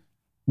fact,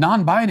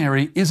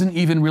 non-binary isn't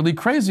even really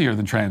crazier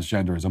than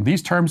transgenderism.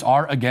 These terms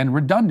are, again,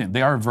 redundant.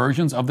 They are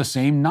versions of the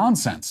same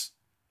nonsense.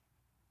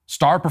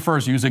 Starr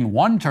prefers using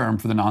one term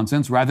for the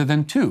nonsense rather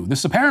than two.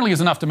 This apparently is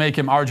enough to make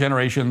him our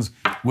generation's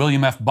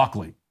William F.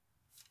 Buckley.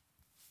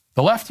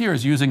 The left here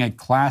is using a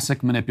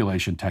classic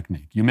manipulation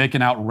technique. You make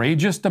an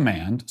outrageous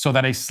demand so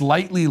that a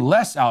slightly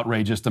less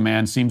outrageous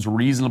demand seems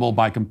reasonable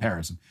by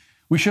comparison.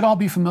 We should all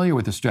be familiar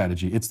with this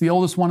strategy. It's the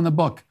oldest one in the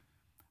book.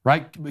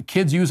 Right?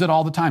 Kids use it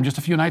all the time. Just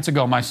a few nights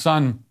ago, my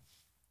son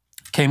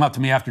came up to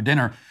me after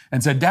dinner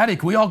and said, "Daddy,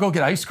 can we all go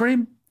get ice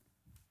cream?"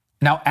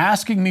 Now,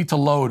 asking me to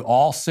load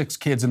all 6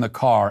 kids in the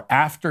car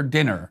after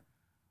dinner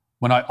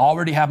when I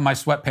already have my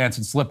sweatpants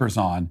and slippers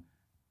on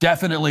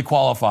definitely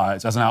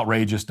qualifies as an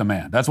outrageous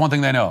demand. That's one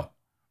thing they know.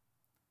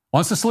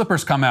 Once the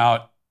slippers come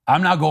out,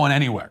 I'm not going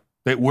anywhere.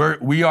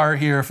 We are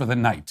here for the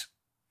night.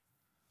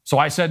 So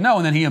I said no,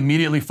 and then he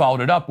immediately followed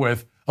it up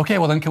with, okay,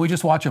 well then can we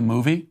just watch a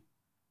movie?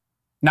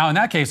 Now, in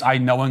that case, I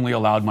knowingly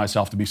allowed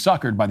myself to be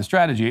suckered by the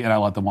strategy and I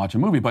let them watch a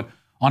movie. But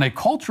on a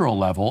cultural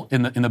level,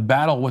 in the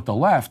battle with the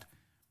left,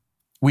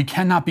 we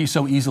cannot be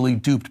so easily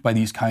duped by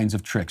these kinds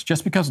of tricks.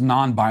 Just because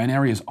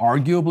non-binary is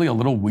arguably a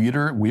little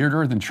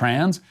weirder than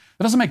trans,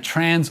 that doesn't make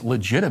trans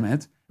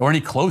legitimate or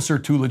any closer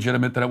to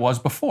legitimate than it was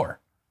before.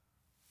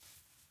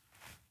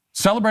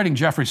 Celebrating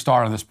Jeffree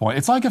Star on this point,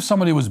 it's like if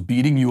somebody was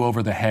beating you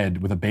over the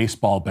head with a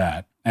baseball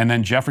bat and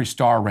then Jeffree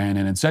Star ran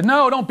in and said,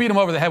 no, don't beat him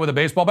over the head with a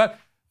baseball bat.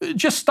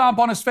 Just stomp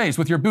on his face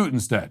with your boot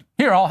instead.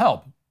 Here, I'll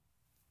help.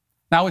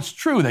 Now, it's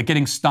true that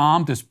getting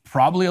stomped is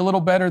probably a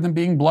little better than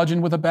being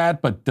bludgeoned with a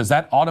bat, but does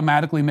that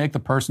automatically make the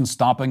person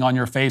stomping on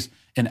your face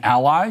an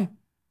ally?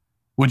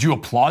 Would you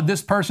applaud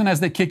this person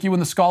as they kick you in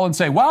the skull and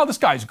say, wow, this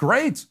guy's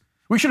great.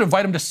 We should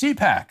invite him to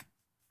CPAC.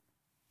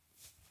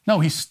 No,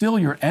 he's still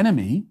your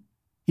enemy.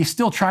 He's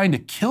still trying to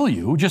kill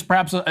you, just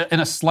perhaps in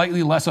a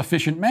slightly less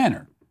efficient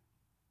manner.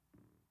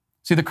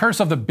 See, the curse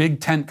of the big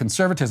tent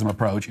conservatism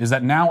approach is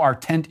that now our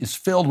tent is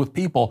filled with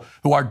people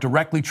who are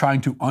directly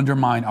trying to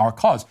undermine our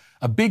cause.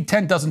 A big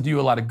tent doesn't do you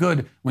a lot of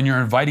good when you're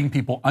inviting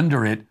people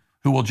under it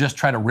who will just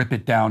try to rip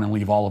it down and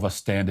leave all of us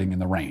standing in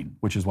the rain,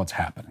 which is what's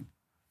happening.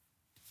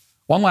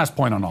 One last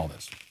point on all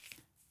this.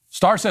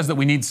 Starr says that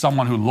we need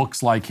someone who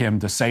looks like him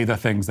to say the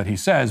things that he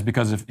says,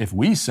 because if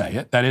we say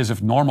it, that is,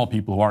 if normal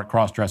people who aren't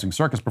cross-dressing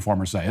circus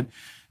performers say it,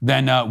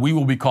 then we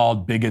will be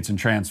called bigots and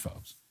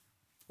transphobes.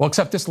 Well,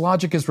 except this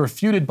logic is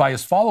refuted by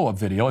his follow-up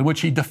video in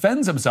which he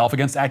defends himself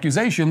against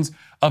accusations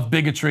of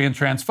bigotry and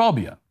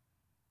transphobia.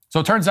 So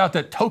it turns out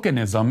that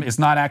tokenism is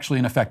not actually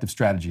an effective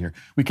strategy here.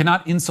 We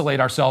cannot insulate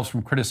ourselves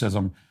from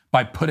criticism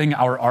by putting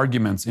our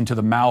arguments into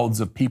the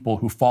mouths of people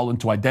who fall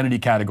into identity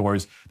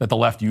categories that the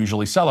left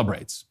usually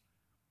celebrates.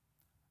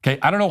 Okay,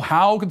 I don't know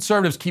how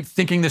conservatives keep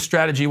thinking this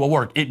strategy will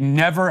work. It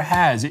never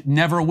has. It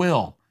never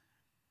will.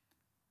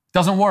 It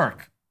doesn't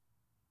work.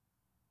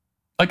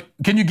 Like,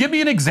 can you give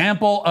me an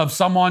example of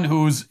someone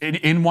who's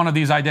in one of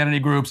these identity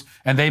groups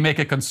and they make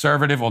a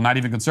conservative, well, not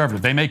even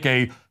conservative, they make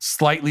a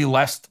slightly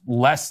less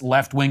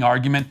left-wing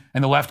argument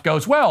and the left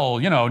goes, well,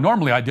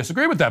 normally I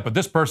disagree with that, but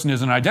this person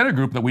is an identity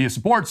group that we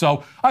support,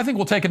 so I think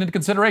we'll take it into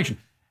consideration.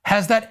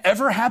 Has that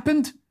ever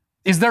happened?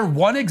 Is there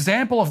one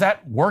example of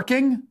that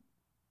working?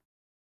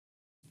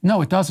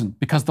 No, it doesn't,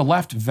 because the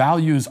left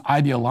values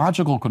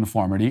ideological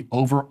conformity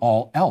over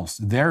all else.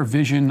 Their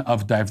vision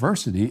of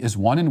diversity is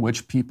one in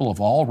which people of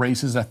all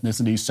races,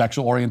 ethnicities,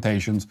 sexual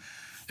orientations,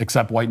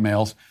 except white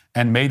males,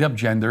 and made-up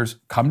genders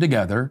come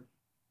together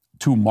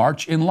to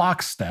march in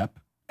lockstep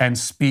and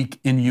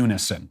speak in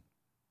unison.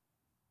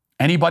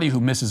 Anybody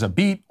who misses a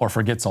beat or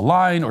forgets a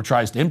line or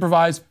tries to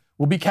improvise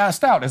will be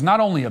cast out as not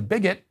only a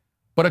bigot,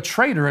 but a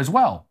traitor as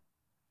well.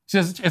 See,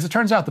 as it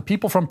turns out, the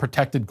people from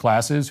protected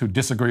classes who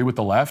disagree with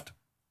the left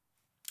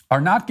are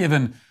not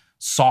given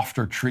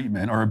softer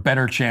treatment or a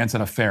better chance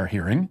at a fair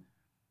hearing.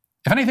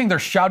 If anything, they're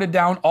shouted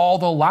down all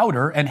the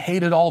louder and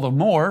hated all the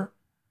more,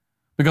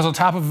 because on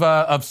top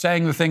of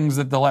saying the things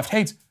that the left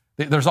hates,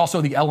 there's also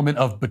the element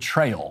of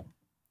betrayal,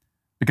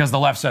 because the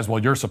left says,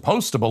 well, you're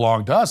supposed to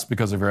belong to us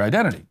because of your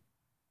identity.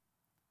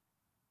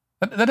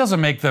 That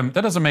doesn't make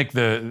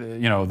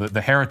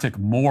the heretic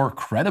more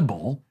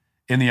credible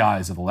in the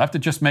eyes of the left. It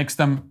just makes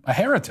them a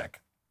heretic.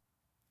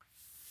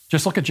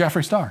 Just look at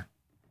Jeffree Star.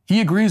 He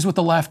agrees with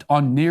the left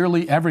on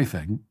nearly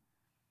everything,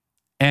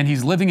 and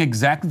he's living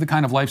exactly the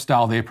kind of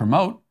lifestyle they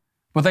promote,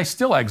 but they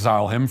still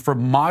exile him for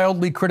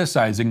mildly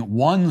criticizing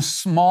one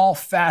small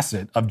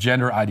facet of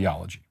gender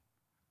ideology.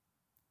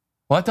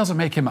 Well, that doesn't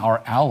make him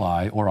our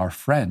ally or our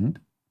friend,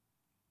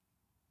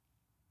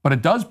 but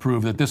it does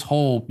prove that this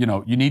whole,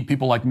 you need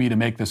people like me to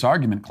make this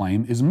argument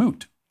claim is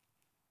moot.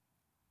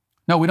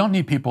 No, we don't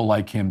need people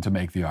like him to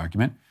make the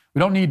argument. We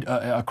don't need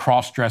a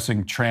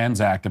cross-dressing trans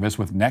activist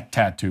with neck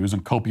tattoos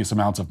and copious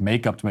amounts of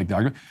makeup to make the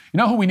argument. You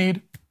know who we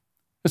need?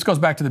 This goes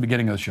back to the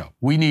beginning of the show.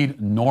 We need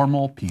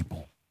normal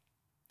people.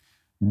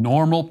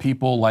 Normal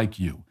people like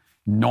you.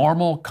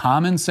 Normal,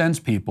 common sense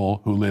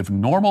people who live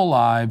normal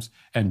lives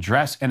and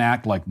dress and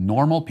act like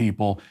normal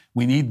people.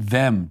 We need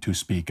them to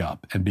speak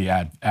up and be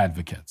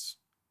advocates.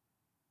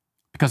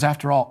 Because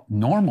after all,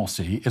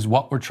 normalcy is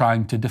what we're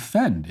trying to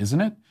defend, isn't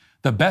it?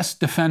 The best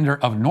defender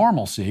of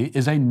normalcy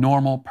is a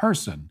normal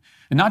person.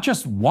 And not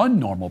just one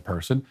normal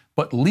person,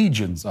 but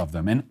legions of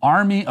them. An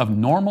army of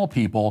normal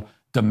people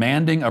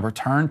demanding a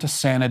return to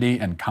sanity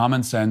and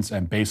common sense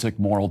and basic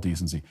moral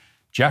decency.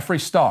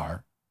 Jeffree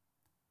Star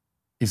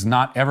is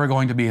not ever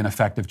going to be an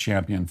effective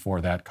champion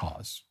for that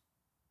cause.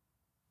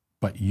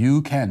 But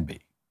you can be.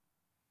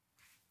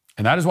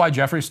 And that is why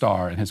Jeffree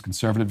Star and his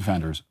conservative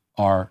defenders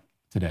are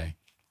today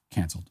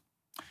canceled.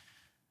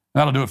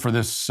 That'll do it for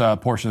this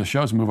portion of the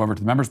show. So move over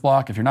to the members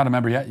block. If you're not a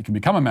member yet, you can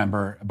become a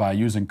member by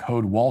using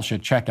code Walsh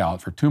at checkout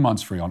for 2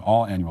 months free on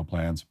all annual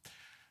plans.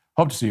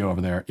 Hope to see you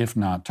over there. If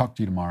not, talk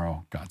to you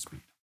tomorrow.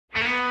 Godspeed.